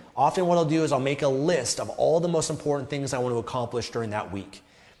Monday, often what I'll do is I'll make a list of all the most important things I want to accomplish during that week.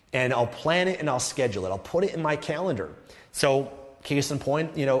 And I'll plan it and I'll schedule it. I'll put it in my calendar. So case in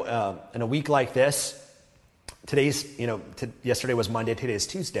point, in a week like this, yesterday was Monday, today is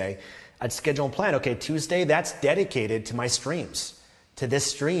Tuesday, I'd schedule and plan, okay, Tuesday, that's dedicated to my streams, to this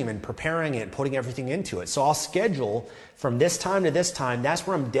stream and preparing it, putting everything into it. So I'll schedule from this time to this time, that's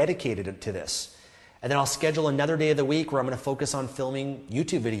where I'm dedicated to this. And then I'll schedule another day of the week where I'm going to focus on filming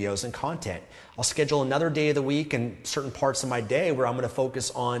YouTube videos and content. I'll schedule another day of the week and certain parts of my day where I'm going to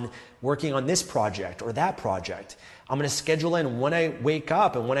focus on working on this project or that project. I'm going to schedule in when I wake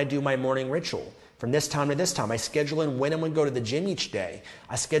up and when I do my morning ritual. From this time to this time, I schedule in when I'm going to go to the gym each day.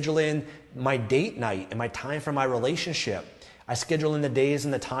 I schedule in my date night and my time for my relationship. I schedule in the days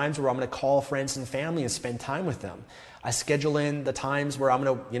and the times where I'm going to call friends and family and spend time with them. I schedule in the times where I'm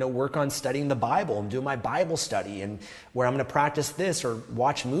going to, work on studying the Bible and do my Bible study, and where I'm going to practice this or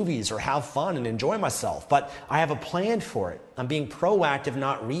watch movies or have fun and enjoy myself. But I have a plan for it. I'm being proactive,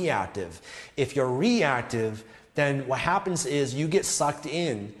 not reactive. If you're reactive, then what happens is you get sucked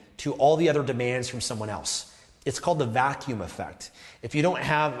in to all the other demands from someone else. It's called the vacuum effect. If you don't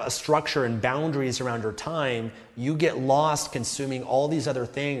have a structure and boundaries around your time, you get lost consuming all these other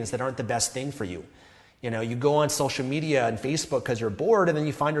things that aren't the best thing for you. You go on social media and Facebook because you're bored, and then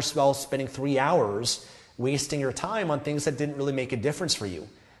you find yourself spending 3 hours wasting your time on things that didn't really make a difference for you.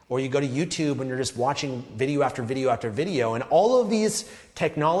 Or you go to YouTube and you're just watching video after video after video, and all of these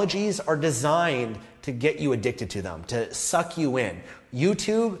technologies are designed to get you addicted to them, to suck you in.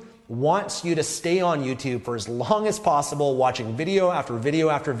 YouTube wants you to stay on YouTube for as long as possible, watching video after video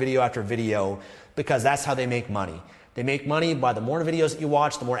after video after video, because that's how they make money. They make money by the more videos that you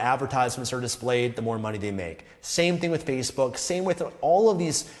watch, the more advertisements are displayed, the more money they make. Same thing with Facebook, same with all of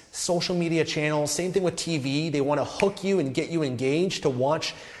these social media channels, same thing with TV. They want to hook you and get you engaged to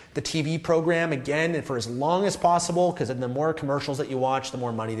watch the TV program again and for as long as possible, because the more commercials that you watch, the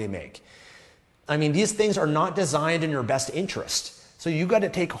more money they make. I mean, these things are not designed in your best interest. So you got to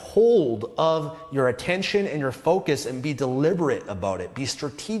take hold of your attention and your focus and be deliberate about it, be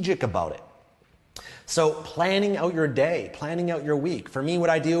strategic about it. So planning out your day, planning out your week. For me, what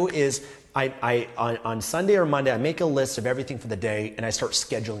I do is on Sunday or Monday, I make a list of everything for the day and I start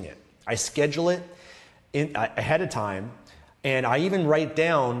scheduling it. I schedule it ahead of time, and I even write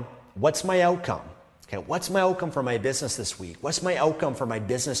down what's my outcome. Okay, what's my outcome for my business this week? What's my outcome for my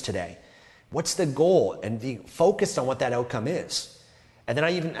business today? What's the goal? And be focused on what that outcome is. And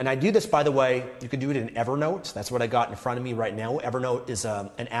then I do this, by the way, you can do it in Evernote. That's what I got in front of me right now. Evernote is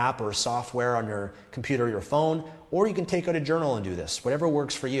an app or a software on your computer or your phone, or you can take out a journal and do this, whatever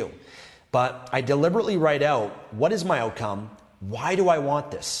works for you. But I deliberately write out, what is my outcome? Why do I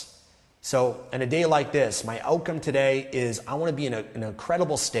want this? So in a day like this, my outcome today is I want to be in an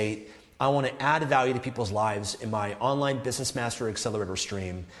incredible state. I want to add value to people's lives in my online Business Master Accelerator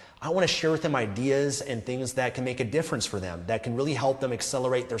stream. I want to share with them ideas and things that can make a difference for them, that can really help them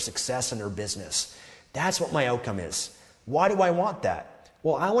accelerate their success in their business. That's what my outcome is. Why do I want that?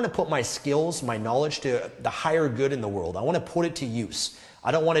 Well, I want to put my skills, my knowledge to the higher good in the world. I want to put it to use. I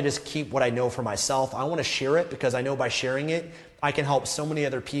don't want to just keep what I know for myself. I want to share it because I know by sharing it, I can help so many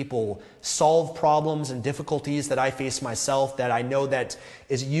other people solve problems and difficulties that I face myself, that I know that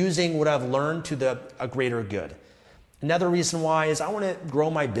is using what I've learned to a greater good. Another reason why is I want to grow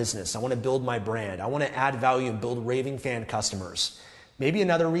my business. I want to build my brand. I want to add value and build raving fan customers. Maybe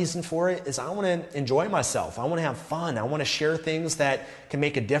another reason for it is I want to enjoy myself. I want to have fun. I want to share things that can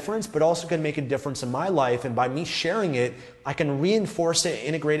make a difference, but also can make a difference in my life. And by me sharing it, I can reinforce it,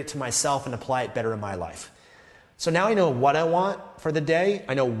 integrate it to myself, and apply it better in my life. So now I know what I want for the day.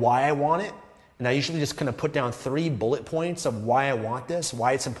 I know why I want it. And I usually just kind of put down 3 bullet points of why I want this,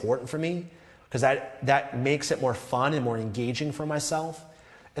 why it's important for me, because that makes it more fun and more engaging for myself.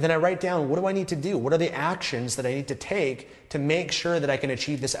 And then I write down, what do I need to do? What are the actions that I need to take to make sure that I can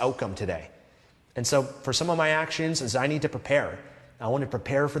achieve this outcome today? And so for some of my actions is I need to prepare. I want to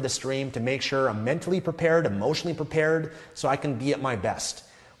prepare for the stream to make sure I'm mentally prepared, emotionally prepared, so I can be at my best.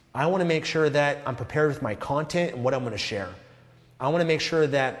 I want to make sure that I'm prepared with my content and what I'm going to share. I want to make sure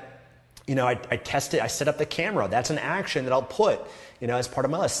that I test it, I set up the camera. That's an action that I'll put, as part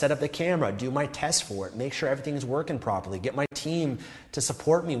of my list. Set up the camera, do my test for it, make sure everything is working properly, get my team to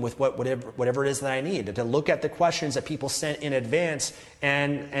support me with whatever it is that I need, to look at the questions that people sent in advance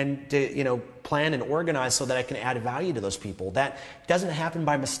and to, plan and organize so that I can add value to those people. That doesn't happen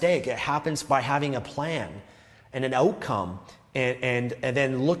by mistake. It happens by having a plan and an outcome and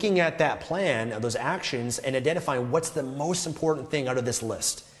then looking at that plan, those actions, and identifying what's the most important thing out of this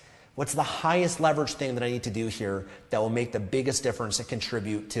list. What's the highest leverage thing that I need to do here that will make the biggest difference and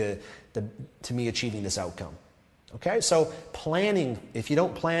contribute to me achieving this outcome? Okay, so planning, if you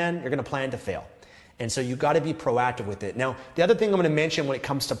don't plan, you're going to plan to fail. And so you've got to be proactive with it. Now, the other thing I'm going to mention when it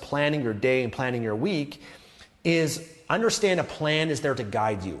comes to planning your day and planning your week is understand a plan is there to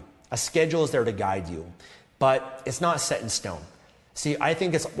guide you. A schedule is there to guide you, but it's not set in stone. See, I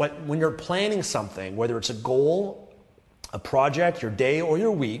think when you're planning something, whether it's a goal, a project, your day, or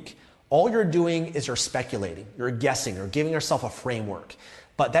your week, all you're doing is you're speculating, you're guessing, you're giving yourself a framework.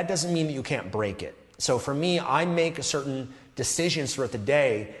 But that doesn't mean that you can't break it. So for me, I make certain decisions throughout the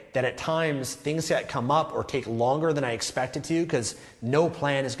day that at times things that come up or take longer than I expected to, because no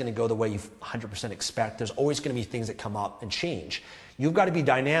plan is going to go the way you 100% expect. There's always going to be things that come up and change. You've got to be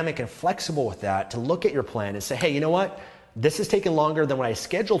dynamic and flexible with that to look at your plan and say, hey, you know what? This is taking longer than what I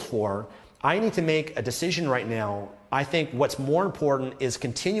scheduled for. I need to make a decision right now. I think what's more important is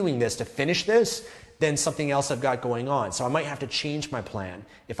continuing this to finish this than something else I've got going on. So I might have to change my plan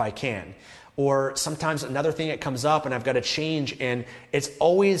if I can. Or sometimes another thing that comes up and I've got to change, and it's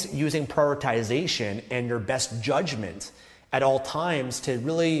always using prioritization and your best judgment at all times to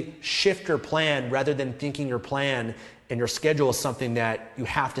really shift your plan rather than thinking your plan and your schedule is something that you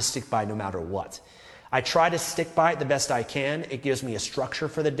have to stick by no matter what. I try to stick by it the best I can. It gives me a structure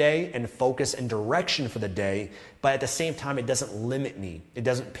for the day and focus and direction for the day, but at the same time, it doesn't limit me. It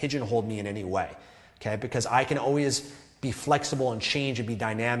doesn't pigeonhole me in any way, okay? Because I can always be flexible and change and be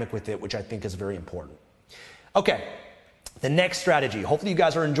dynamic with it, which I think is very important. Okay, the next strategy. Hopefully you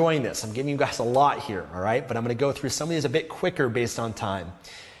guys are enjoying this. I'm giving you guys a lot here, all right? But I'm gonna go through some of these a bit quicker based on time.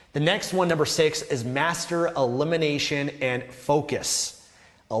 The next one, number 6, is master elimination and focus.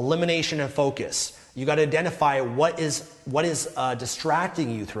 Elimination and focus. You got to identify what is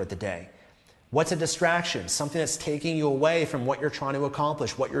distracting you throughout the day. What's a distraction? Something that's taking you away from what you're trying to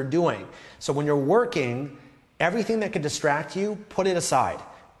accomplish, what you're doing. So when you're working, everything that can distract you, put it aside.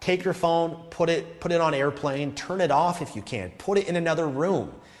 Take your phone, put it on airplane, turn it off if you can. Put it in another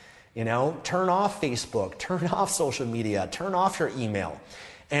room. Turn off Facebook, turn off social media, turn off your email,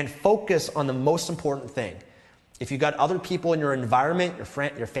 and focus on the most important thing. If you've got other people in your environment,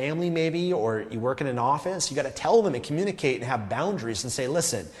 your family maybe, or you work in an office, you got to tell them and communicate and have boundaries and say,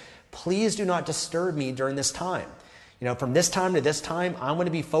 listen, please do not disturb me during this time. From this time to this time, I'm going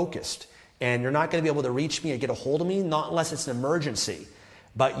to be focused. And you're not going to be able to reach me or get a hold of me, not unless it's an emergency.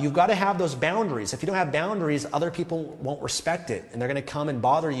 But you've got to have those boundaries. If you don't have boundaries, other people won't respect it. And they're going to come and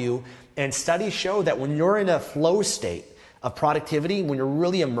bother you. And studies show that when you're in a flow state of productivity, when you're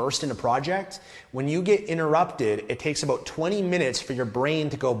really immersed in a project, when you get interrupted, it takes about 20 minutes for your brain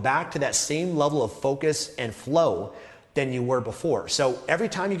to go back to that same level of focus and flow than you were before. So every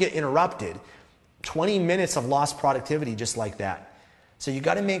time you get interrupted, 20 minutes of lost productivity just like that. So you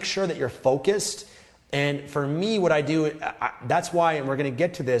got to make sure that you're focused. And for me, what I do, that's why, and we're going to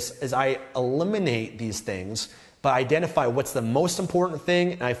get to this, is I eliminate these things, but identify what's the most important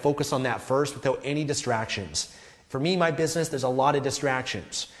thing, and I focus on that first without any distractions. For me, my business, there's a lot of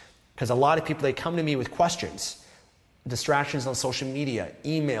distractions because a lot of people, they come to me with questions, distractions on social media,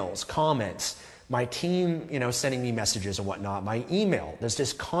 emails, comments, my team, sending me messages and whatnot, my email. There's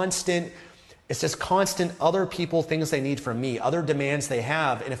this constant other people, things they need from me, other demands they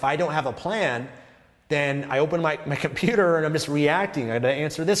have. And if I don't have a plan, then I open my computer and I'm just reacting. I got to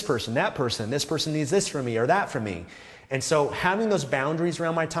answer this person, this person needs this from me or that from me. And so having those boundaries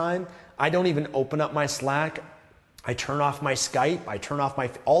around my time, I don't even open up my Slack. I turn off my Skype. I turn off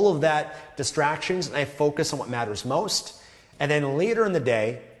all of that distractions, and I focus on what matters most. And then later in the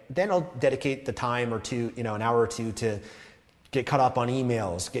day, then I'll dedicate the time or two, an hour or two to get caught up on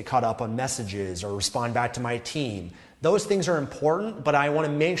emails, get caught up on messages, or respond back to my team. Those things are important, but I want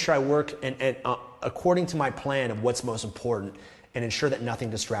to make sure I work according to my plan of what's most important and ensure that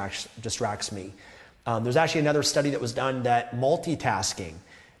nothing distracts me. There's actually another study that was done that multitasking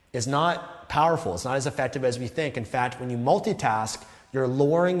is not powerful. It's not as effective as we think. In fact, when you multitask, you're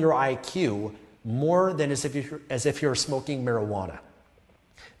lowering your IQ more than as if you're smoking marijuana.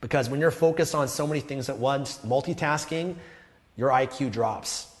 Because when you're focused on so many things at once, multitasking, your IQ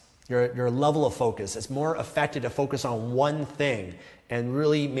drops. Your level of focus. It's more effective to focus on one thing and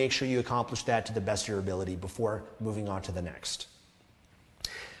really make sure you accomplish that to the best of your ability before moving on to the next.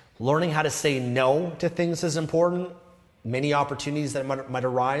 Learning how to say no to things is important. Many opportunities that might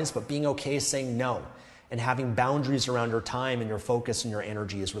arise, but being okay saying no and having boundaries around your time and your focus and your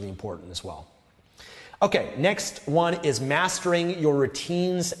energy is really important as well. Okay, next one is mastering your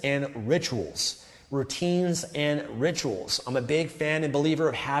routines and rituals. Routines and rituals. I'm a big fan and believer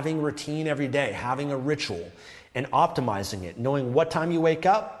of having routine every day, having a ritual and optimizing it, knowing what time you wake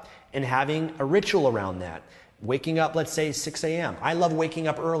up and having a ritual around that. Waking up, let's say 6 a.m. I love waking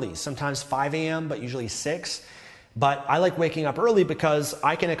up early, sometimes 5 a.m., but usually 6. But I like waking up early because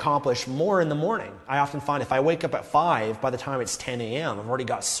I can accomplish more in the morning. I often find if I wake up at 5, by the time it's 10 a.m., I've already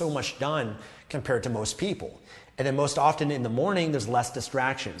got so much done compared to most people. And then most often in the morning, there's less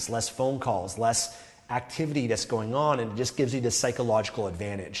distractions, less phone calls, less activity that's going on, and it just gives you this psychological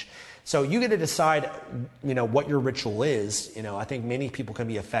advantage. So you get to decide, what your ritual is. I think many people can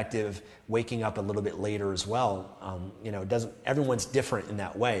be effective waking up a little bit later as well. Everyone's different in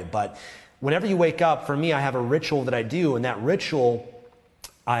that way. But whenever you wake up, for me, I have a ritual that I do, and that ritual,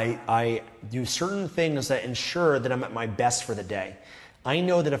 I do certain things that ensure that I'm at my best for the day. I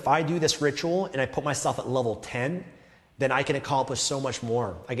know that if I do this ritual and I put myself at level 10, then I can accomplish so much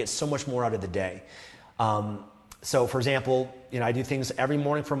more. I get so much more out of the day. So for example, I do things every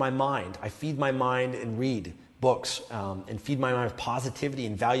morning for my mind. I feed my mind and read books and feed my mind with positivity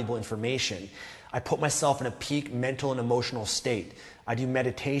and valuable information. I put myself in a peak mental and emotional state. I do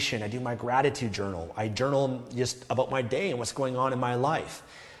meditation. I do my gratitude journal. I journal just about my day and what's going on in my life.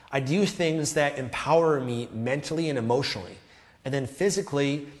 I do things that empower me mentally and emotionally. And then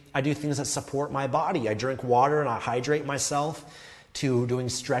physically, I do things that support my body. I drink water and I hydrate myself, to doing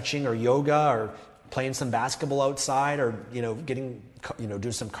stretching or yoga or playing some basketball outside, or doing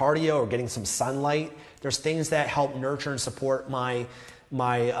some cardio or getting some sunlight. There's things that help nurture and support my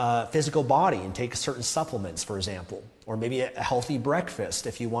physical body, and take certain supplements, for example, or maybe a healthy breakfast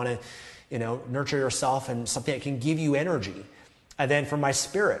if you want to nurture yourself and something that can give you energy. And then for my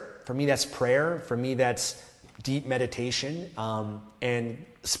spirit, for me that's prayer, for me that's deep meditation, and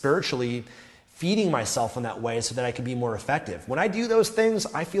spiritually feeding myself in that way so that I can be more effective. When I do those things,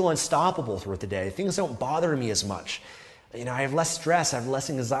 I feel unstoppable throughout the day. Things don't bother me as much. I have less stress, I have less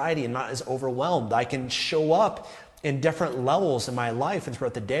anxiety, and not as overwhelmed. I can show up in different levels in my life and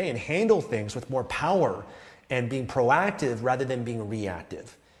throughout the day and handle things with more power and being proactive rather than being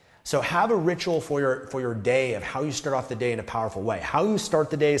reactive. So have a ritual for your day of how you start off the day in a powerful way. How you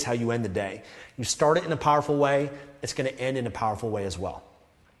start the day is how you end the day. You start it in a powerful way, it's going to end in a powerful way as well.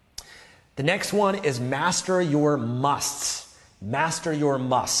 The next one is master your musts. Master your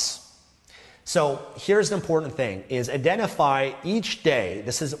musts. So here's the important thing, is identify each day.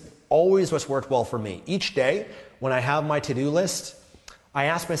 This is always what's worked well for me. Each day when I have my to-do list, I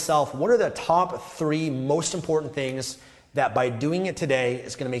ask myself, what are the top 3 most important things that by doing it today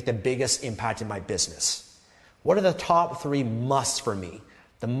is going to make the biggest impact in my business? What are the top 3 musts for me?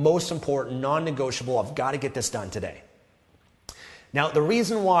 The most important, non-negotiable, I've got to get this done today. Now, the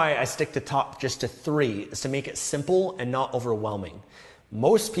reason why I stick just to 3 is to make it simple and not overwhelming.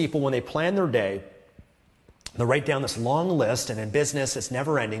 Most people, when they plan their day, they'll write down this long list, and in business, it's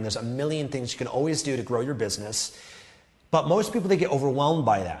never ending. There's a million things you can always do to grow your business. But most people, they get overwhelmed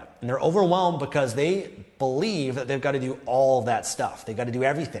by that. And they're overwhelmed because they believe that they've got to do all of that stuff. They've got to do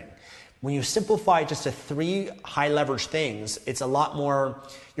everything. When you simplify just to 3 high leverage things, it's a lot more,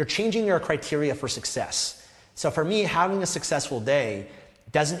 you're changing your criteria for success. So for me, having a successful day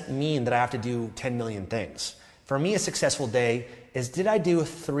doesn't mean that I have to do 10 million things. For me, a successful day is, did I do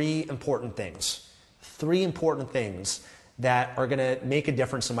 3 important things? 3 important things that are going to make a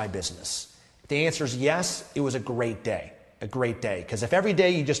difference in my business. If the answer is yes, it was a great day. A great day. Because if every day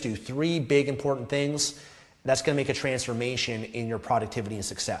you just do 3 big important things, that's going to make a transformation in your productivity and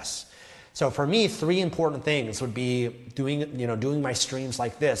success. So for me, 3 important things would be doing my streams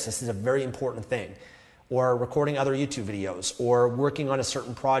like this. This is a very important thing. Or recording other YouTube videos, or working on a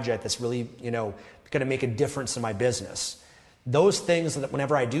certain project that's really, going to make a difference in my business. Those things that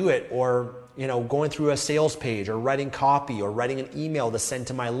whenever I do it, or, going through a sales page, or writing copy, or writing an email to send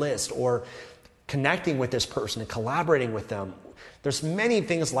to my list, or connecting with this person and collaborating with them. There's many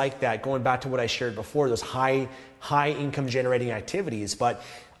things like that, going back to what I shared before, those high income generating activities, but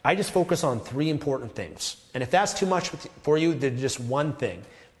I just focus on 3 important things. And if that's too much for you, then just one thing.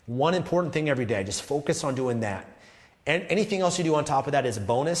 One important thing every day. Just focus on doing that. And anything else you do on top of that is a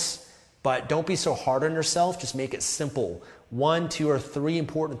bonus, but don't be so hard on yourself. Just make it simple. 1, 2, or 3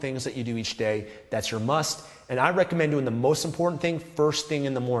 important things that you do each day. That's your must. And I recommend doing the most important thing first thing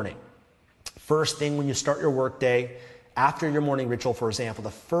in the morning. First thing when you start your work day, after your morning ritual, for example, the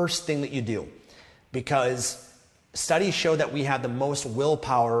first thing that you do. Because studies show that we have the most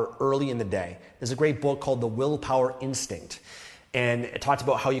willpower early in the day. There's a great book called The Willpower Instinct. And it talks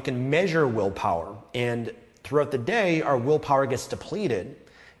about how you can measure willpower. And throughout the day, our willpower gets depleted.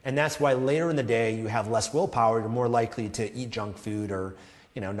 And that's why later in the day, you have less willpower. You're more likely to eat junk food or,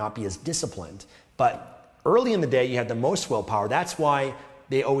 not be as disciplined. But early in the day, you have the most willpower. That's why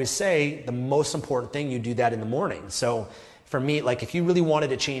they always say the most important thing, you do that in the morning. So for me, if you really wanted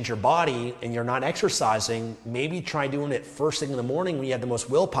to change your body and you're not exercising, maybe try doing it first thing in the morning when you have the most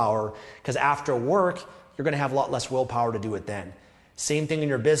willpower, because after work, you're going to have a lot less willpower to do it then. Same thing in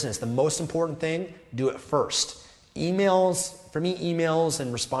your business. The most important thing, do it first. Emails, for me, emails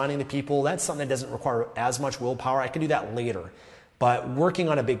and responding to people, that's something that doesn't require as much willpower. I can do that later. But working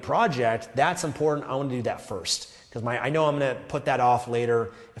on a big project, that's important. I want to do that first. Because I know I'm going to put that off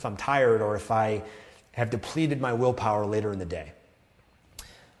later if I'm tired or if I have depleted my willpower later in the day.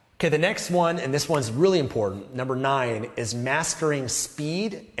 Okay, the next one, and this one's really important, number 9, is mastering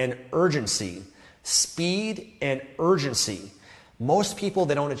speed and urgency. Speed and urgency. Most people,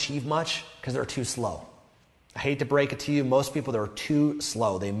 they don't achieve much because they're too slow. I hate to break it to you, most people, they're too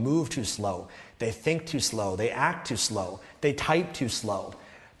slow. They move too slow. They think too slow. They act too slow. They type too slow.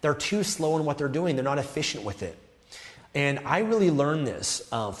 They're too slow in what they're doing. They're not efficient with it. And I really learned this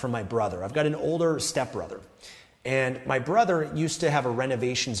from my brother. I've got an older stepbrother. And my brother used to have a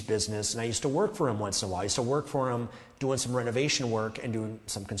renovations business, and I used to work for him once in a while. I used to work for him doing some renovation work and doing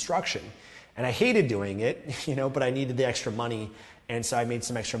some construction. And I hated doing it, but I needed the extra money. And so I made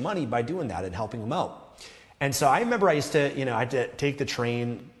some extra money by doing that and helping him out. And so I remember I used to, I had to take the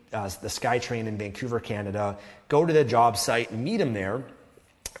train, the Sky Train in Vancouver, Canada, go to the job site and meet him there.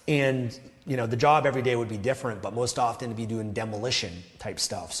 And, the job every day would be different, but most often it'd be doing demolition type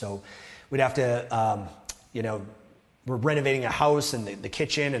stuff. So we'd have to, we're renovating a house and the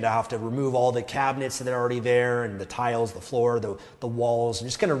kitchen, and I have to remove all the cabinets that are already there and the tiles, the floor, the walls. I'm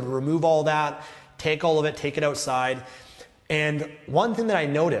just going to remove all that, take all of it, take it outside. And one thing that I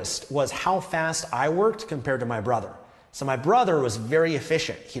noticed was how fast I worked compared to my brother. So my brother was very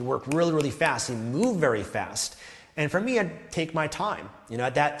efficient. He'd work really, really fast. He moved very fast. And for me, I'd take my time.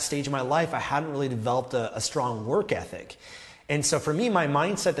 At that stage of my life, I hadn't really developed a strong work ethic. And so for me, my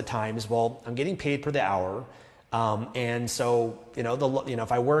mindset at the time is, well, I'm getting paid per the hour. And so,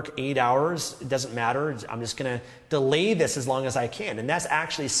 if I work 8 hours, it doesn't matter. I'm just going to delay this as long as I can. And that's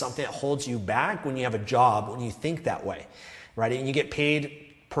actually something that holds you back when you have a job, when you think that way, right? And you get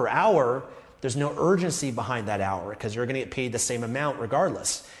paid per hour. There's no urgency behind that hour because you're going to get paid the same amount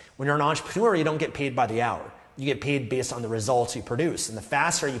regardless. When you're an entrepreneur, you don't get paid by the hour. You get paid based on the results you produce. And the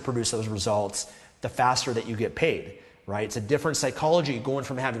faster you produce those results, the faster that you get paid, right? It's a different psychology going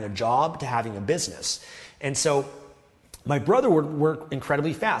from having a job to having a business. And so my brother would work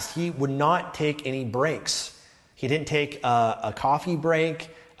incredibly fast. He would not take any breaks. He didn't take a coffee break,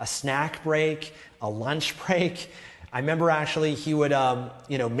 a snack break, a lunch break. I remember actually he would,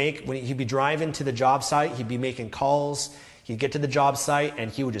 when he'd be driving to the job site, he'd be making calls. He'd get to the job site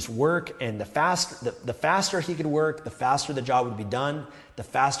and he would just work. And the faster he could work, the faster the job would be done. The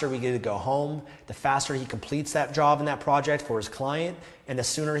faster we get to go home, the faster he completes that job and that project for his client, and the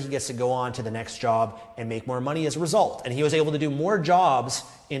sooner he gets to go on to the next job and make more money as a result. And he was able to do more jobs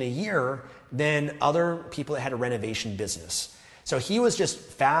in a year than other people that had a renovation business. So he was just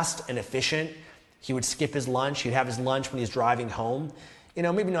fast and efficient. He would skip his lunch. He'd have his lunch when he's driving home.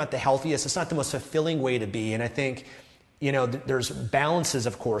 Maybe not the healthiest. It's not the most fulfilling way to be. And I think, there's balances,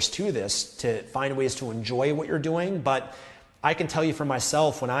 of course, to this, to find ways to enjoy what you're doing. But I can tell you for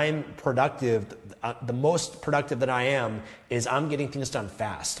myself, when I'm productive, the most productive that I am is I'm getting things done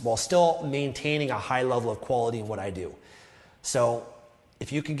fast while still maintaining a high level of quality in what I do. So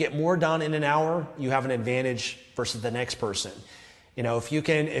if you can get more done in an hour, you have an advantage versus the next person.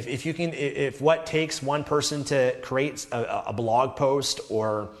 If what takes one person to create a blog post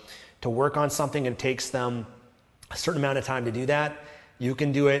or to work on something and takes them a certain amount of time to do that, you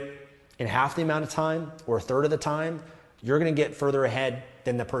can do it in half the amount of time or a third of the time. You're going to get further ahead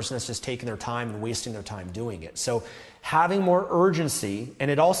than the person that's just taking their time and wasting their time doing it. So having more urgency,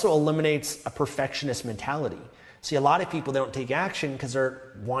 and it also eliminates a perfectionist mentality. See, a lot of people, they don't take action because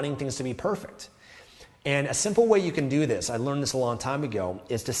they're wanting things to be perfect. And a simple way you can do this, I learned this a long time ago,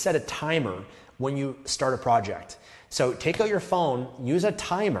 is to set a timer when you start a project. So take out your phone, use a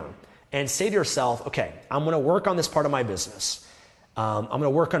timer, and say to yourself, okay, I'm going to work on this part of my business. I'm going to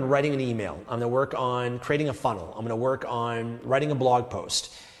work on writing an email. I'm going to work on creating a funnel. I'm going to work on writing a blog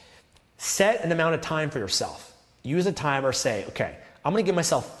post. Set an amount of time for yourself. Use a timer. Say, okay, I'm going to give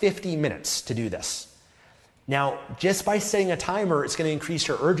myself 50 minutes to do this. Now, just by setting a timer, it's going to increase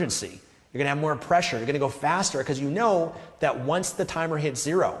your urgency. You're going to have more pressure. You're going to go faster because you know that once the timer hits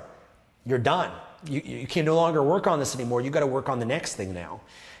 0, you're done. You can no longer work on this anymore. You've got to work on the next thing now.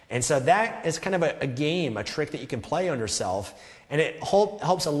 And so that is kind of a game, a trick that you can play on yourself. And it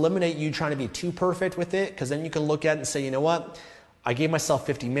helps eliminate you trying to be too perfect with it, because then you can look at it and say, you know what? I gave myself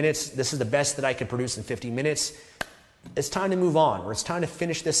 50 minutes. This is the best that I could produce in 50 minutes. It's time to move on, or it's time to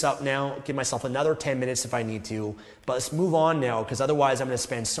finish this up now. Give myself another 10 minutes if I need to. But let's move on now, because otherwise I'm going to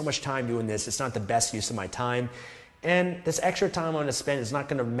spend so much time doing this. It's not the best use of my time. And this extra time I'm going to spend is not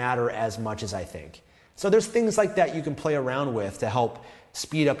going to matter as much as I think. So there's things like that you can play around with to help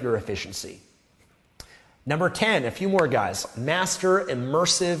speed up your efficiency. Number 10, a few more guys. Master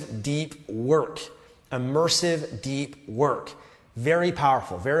immersive deep work. Immersive deep work. Very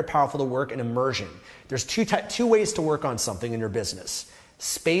powerful to work in immersion. There's two ways to work on something in your business.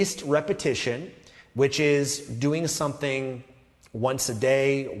 Spaced repetition, which is doing something once a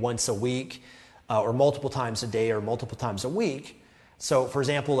day, once a week, or multiple times a day or multiple times a week. So for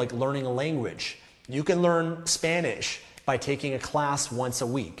example, like learning a language. You can learn Spanish by taking a class once a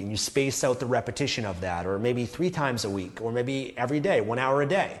week, and you space out the repetition of that, or maybe 3 times a week, or maybe every day, 1 hour a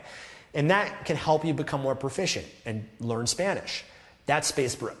day. And that can help you become more proficient and learn Spanish. That's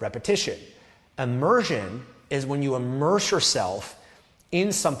spaced repetition. Immersion is when you immerse yourself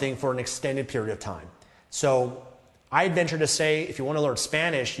in something for an extended period of time. So I'd venture to say, if you want to learn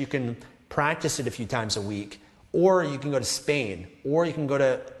Spanish, you can practice it a few times a week, or you can go to Spain, or you can go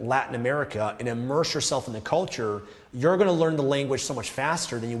to Latin America and immerse yourself in the culture. You're going to learn the language so much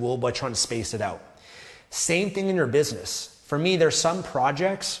faster than you will by trying to space it out. Same thing in your business. For me, there's some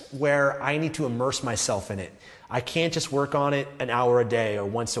projects where I need to immerse myself in it. I can't just work on it an hour a day or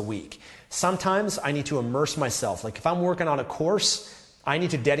once a week. Sometimes I need to immerse myself. Like if I'm working on a course, I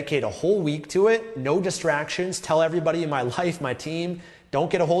need to dedicate a whole week to it. No distractions. Tell everybody in my life, my team, don't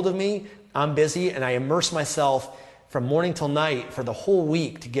get a hold of me. I'm busy, and I immerse myself from morning till night for the whole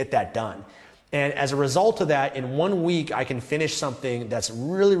week to get that done. And as a result of that, in 1 week, I can finish something that's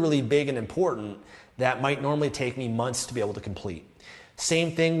really, really big and important that might normally take me months to be able to complete.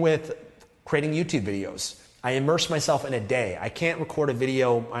 Same thing with creating YouTube videos. I immerse myself in a day. I can't record a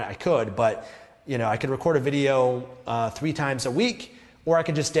video, I could, but I could record a video 3 times a week, or I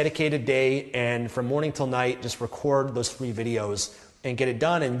could just dedicate a day and from morning till night, just record those 3 videos and get it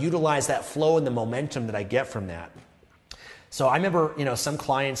done and utilize that flow and the momentum that I get from that. So I remember, some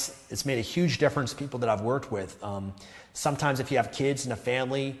clients, it's made a huge difference, people that I've worked with. Sometimes if you have kids and a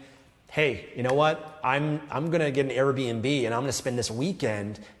family, hey, you know what? I'm going to get an Airbnb and I'm going to spend this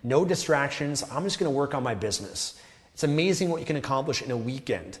weekend, no distractions. I'm just going to work on my business. It's amazing what you can accomplish in a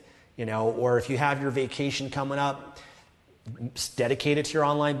weekend, or if you have your vacation coming up, dedicate it to your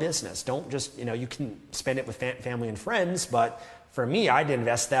online business. Don't just, you can spend it with family and friends, but for me, I'd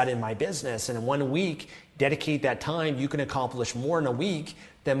invest that in my business. And in 1 week, dedicate that time, you can accomplish more in a week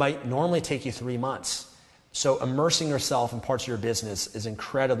that might normally take you 3 months. So immersing yourself in parts of your business is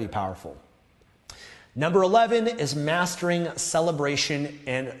incredibly powerful. Number 11 is mastering celebration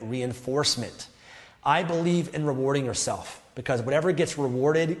and reinforcement. I believe in rewarding yourself because whatever gets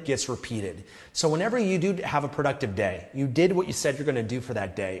rewarded gets repeated. So whenever you do have a productive day, you did what you said you're going to do for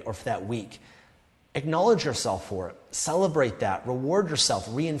that day or for that week, acknowledge yourself for it, celebrate that, reward yourself,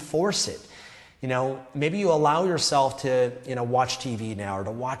 reinforce it. Maybe you allow yourself to, watch TV now or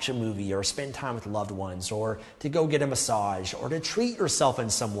to watch a movie or spend time with loved ones or to go get a massage or to treat yourself in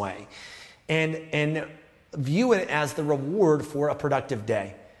some way and view it as the reward for a productive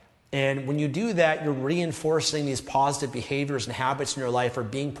day. And when you do that, you're reinforcing these positive behaviors and habits in your life for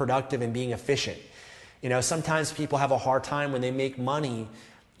being productive and being efficient. Sometimes people have a hard time when they make money,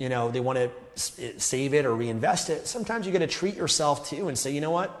 they want to save it or reinvest it. Sometimes you got to treat yourself too and say, you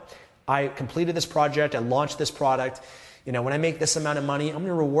know what? I completed this project, I launched this product. When I make this amount of money, I'm going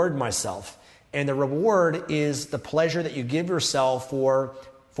to reward myself. And the reward is the pleasure that you give yourself for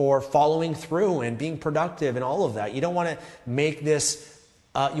following through and being productive and all of that. You don't want to make this,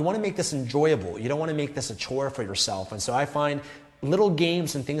 you want to make this enjoyable. You don't want to make this a chore for yourself. And so I find little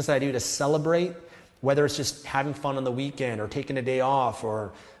games and things that I do to celebrate, whether it's just having fun on the weekend or taking a day off,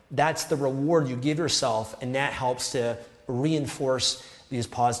 or that's the reward you give yourself, and that helps to reinforce these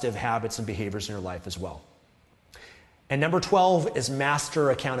positive habits and behaviors in your life as well. And number 12 is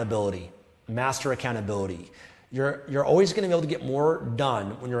master accountability. Master accountability. You're always going to be able to get more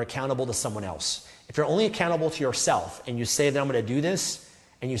done when you're accountable to someone else. If you're only accountable to yourself and you say that I'm going to do this,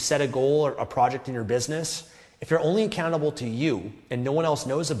 and you set a goal or a project in your business, if you're only accountable to you and no one else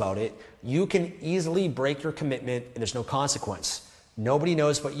knows about it, you can easily break your commitment and there's no consequence. Nobody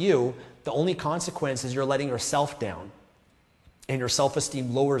knows but you. The only consequence is you're letting yourself down. And your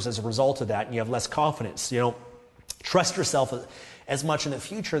self-esteem lowers as a result of that, and you have less confidence. You don't trust yourself as much in the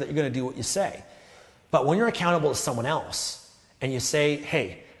future that you're going to do what you say. But when you're accountable to someone else and you say,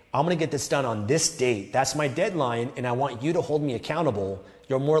 hey, I'm going to get this done on this date, that's my deadline, and I want you to hold me accountable,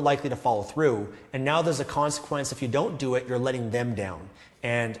 you're more likely to follow through. And now there's a consequence. If you don't do it, you're letting them down,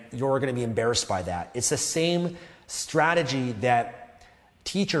 and you're going to be embarrassed by that. It's the same strategy that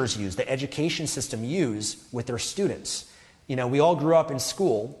teachers use, the education system use with their students. We all grew up in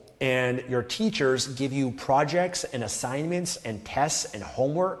school, and your teachers give you projects and assignments and tests and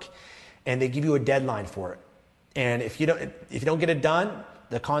homework, and they give you a deadline for it. And if you don't get it done,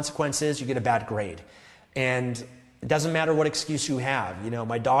 the consequence is you get a bad grade. And it doesn't matter what excuse you have.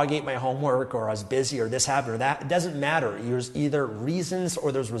 My dog ate my homework, or I was busy, or this happened, or that. It doesn't matter. There's either reasons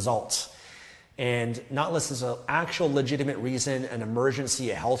or there's results. And not unless there's an actual legitimate reason, an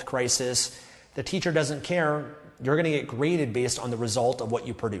emergency, a health crisis, the teacher doesn't care. You're going to get graded based on the result of what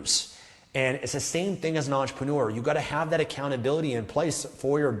you produce. And it's the same thing as an entrepreneur. You've got to have that accountability in place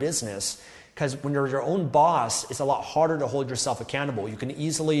for your business, because when you're your own boss, it's a lot harder to hold yourself accountable. You can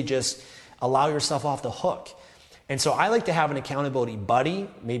easily just allow yourself off the hook. And so I like to have an accountability buddy,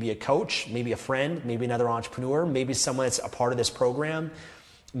 maybe a coach, maybe a friend, maybe another entrepreneur, maybe someone that's a part of this program,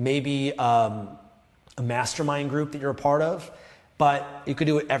 maybe a mastermind group that you're a part of. But you could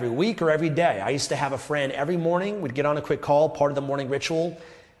do it every week or every day. I used to have a friend every morning. We'd get on a quick call, part of the morning ritual,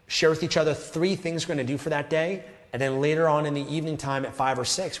 share with each other 3 things we're going to do for that day. And then later on in the evening time at 5 or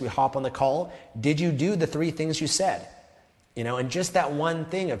 6, we hop on the call. Did you do the 3 things you said? And just that one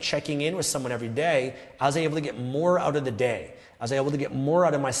thing of checking in with someone every day, I was able to get more out of the day. I was able to get more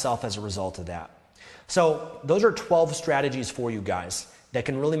out of myself as a result of that. So those are 12 strategies for you guys that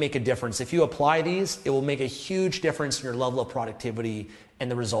can really make a difference. If you apply these, it will make a huge difference in your level of productivity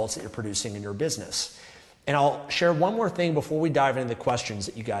and the results that you're producing in your business. And I'll share one more thing before we dive into the questions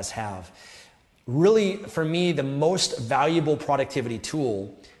that you guys have. Really, for me, the most valuable productivity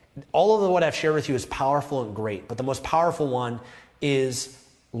tool, all of what I've shared with you is powerful and great, but the most powerful one is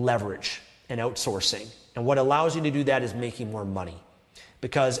leverage. and outsourcing. And what allows you to do that is making more money.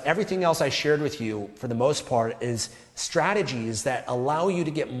 Because everything else I shared with you, for the most part, is strategies that allow you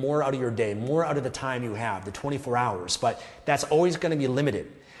to get more out of your day, more out of the time you have, the 24 hours. But that's always going to be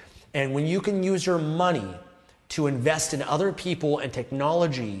limited. And when you can use your money to invest in other people and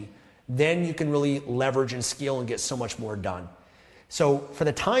technology, then you can really leverage and scale and get so much more done. So for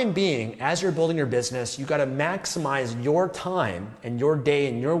the time being, as you're building your business, you got to maximize your time and your day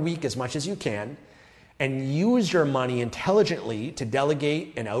and your week as much as you can, and use your money intelligently to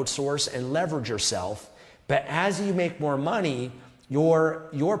delegate and outsource and leverage yourself. But as you make more money,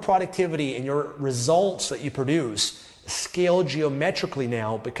 your productivity and your results that you produce scale geometrically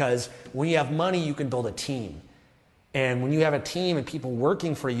now, because when you have money, you can build a team. And when you have a team and people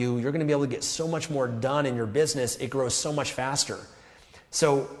working for you, you're going to be able to get so much more done in your business. It grows so much faster.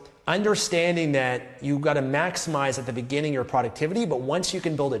 So understanding that you've got to maximize at the beginning your productivity, but once you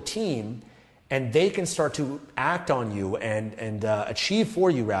can build a team and they can start to act on you and achieve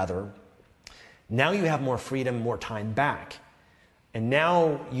for you rather, now you have more freedom, more time back. And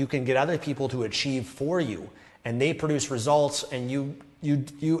now you can get other people to achieve for you, and they produce results, and you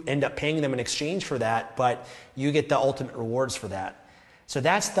end up paying them in exchange for that, but you get the ultimate rewards for that. So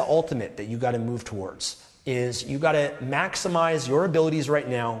that's the ultimate that you got to move towards, is you got to maximize your abilities right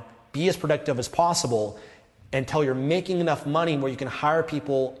now, be as productive as possible until you're making enough money where you can hire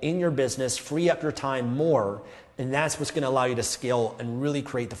people in your business, free up your time more, and that's what's going to allow you to scale and really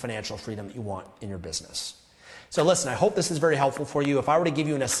create the financial freedom that you want in your business. So listen, I hope this is very helpful for you. If I were to give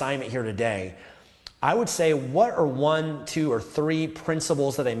you an assignment here today, I would say, what are 1, 2, or 3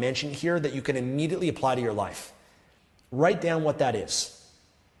 principles that I mentioned here that you can immediately apply to your life? Write down what that is.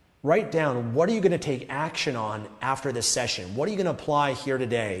 Write down, what are you going to take action on after this session? What are you going to apply here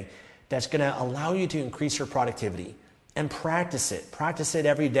today that's going to allow you to increase your productivity? And practice it. Practice it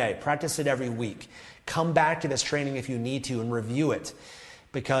every day. Practice it every week. Come back to this training if you need to and review it.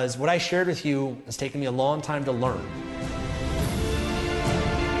 Because what I shared with you has taken me a long time to learn.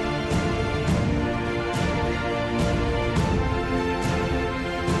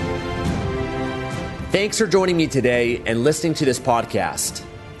 Thanks for joining me today and listening to this podcast.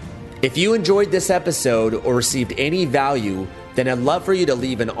 If you enjoyed this episode or received any value, then I'd love for you to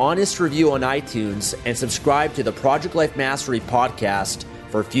leave an honest review on iTunes and subscribe to the Project Life Mastery podcast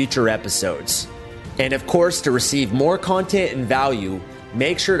for future episodes. And of course, to receive more content and value,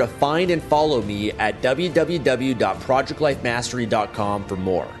 make sure to find and follow me at www.projectlifemastery.com for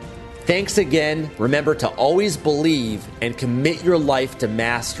more. Thanks again. Remember to always believe and commit your life to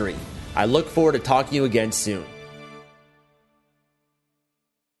mastery. I look forward to talking to you again soon.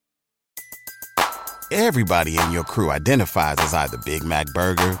 Everybody in your crew identifies as either Big Mac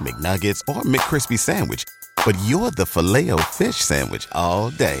Burger, McNuggets, or McCrispy Sandwich. But you're the Filet-O-Fish Sandwich all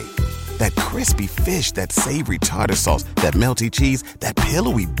day. That crispy fish, that savory tartar sauce, that melty cheese, that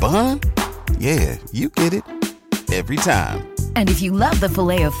pillowy bun. Yeah, you get it. Every time. And if you love the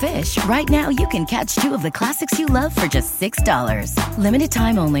Filet-O-Fish, right now you can catch 2 of the classics you love for just $6. Limited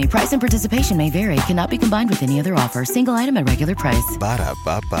time only. Price and participation may vary. Cannot be combined with any other offer. Single item at regular price.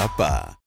 Ba-da-ba-ba-ba.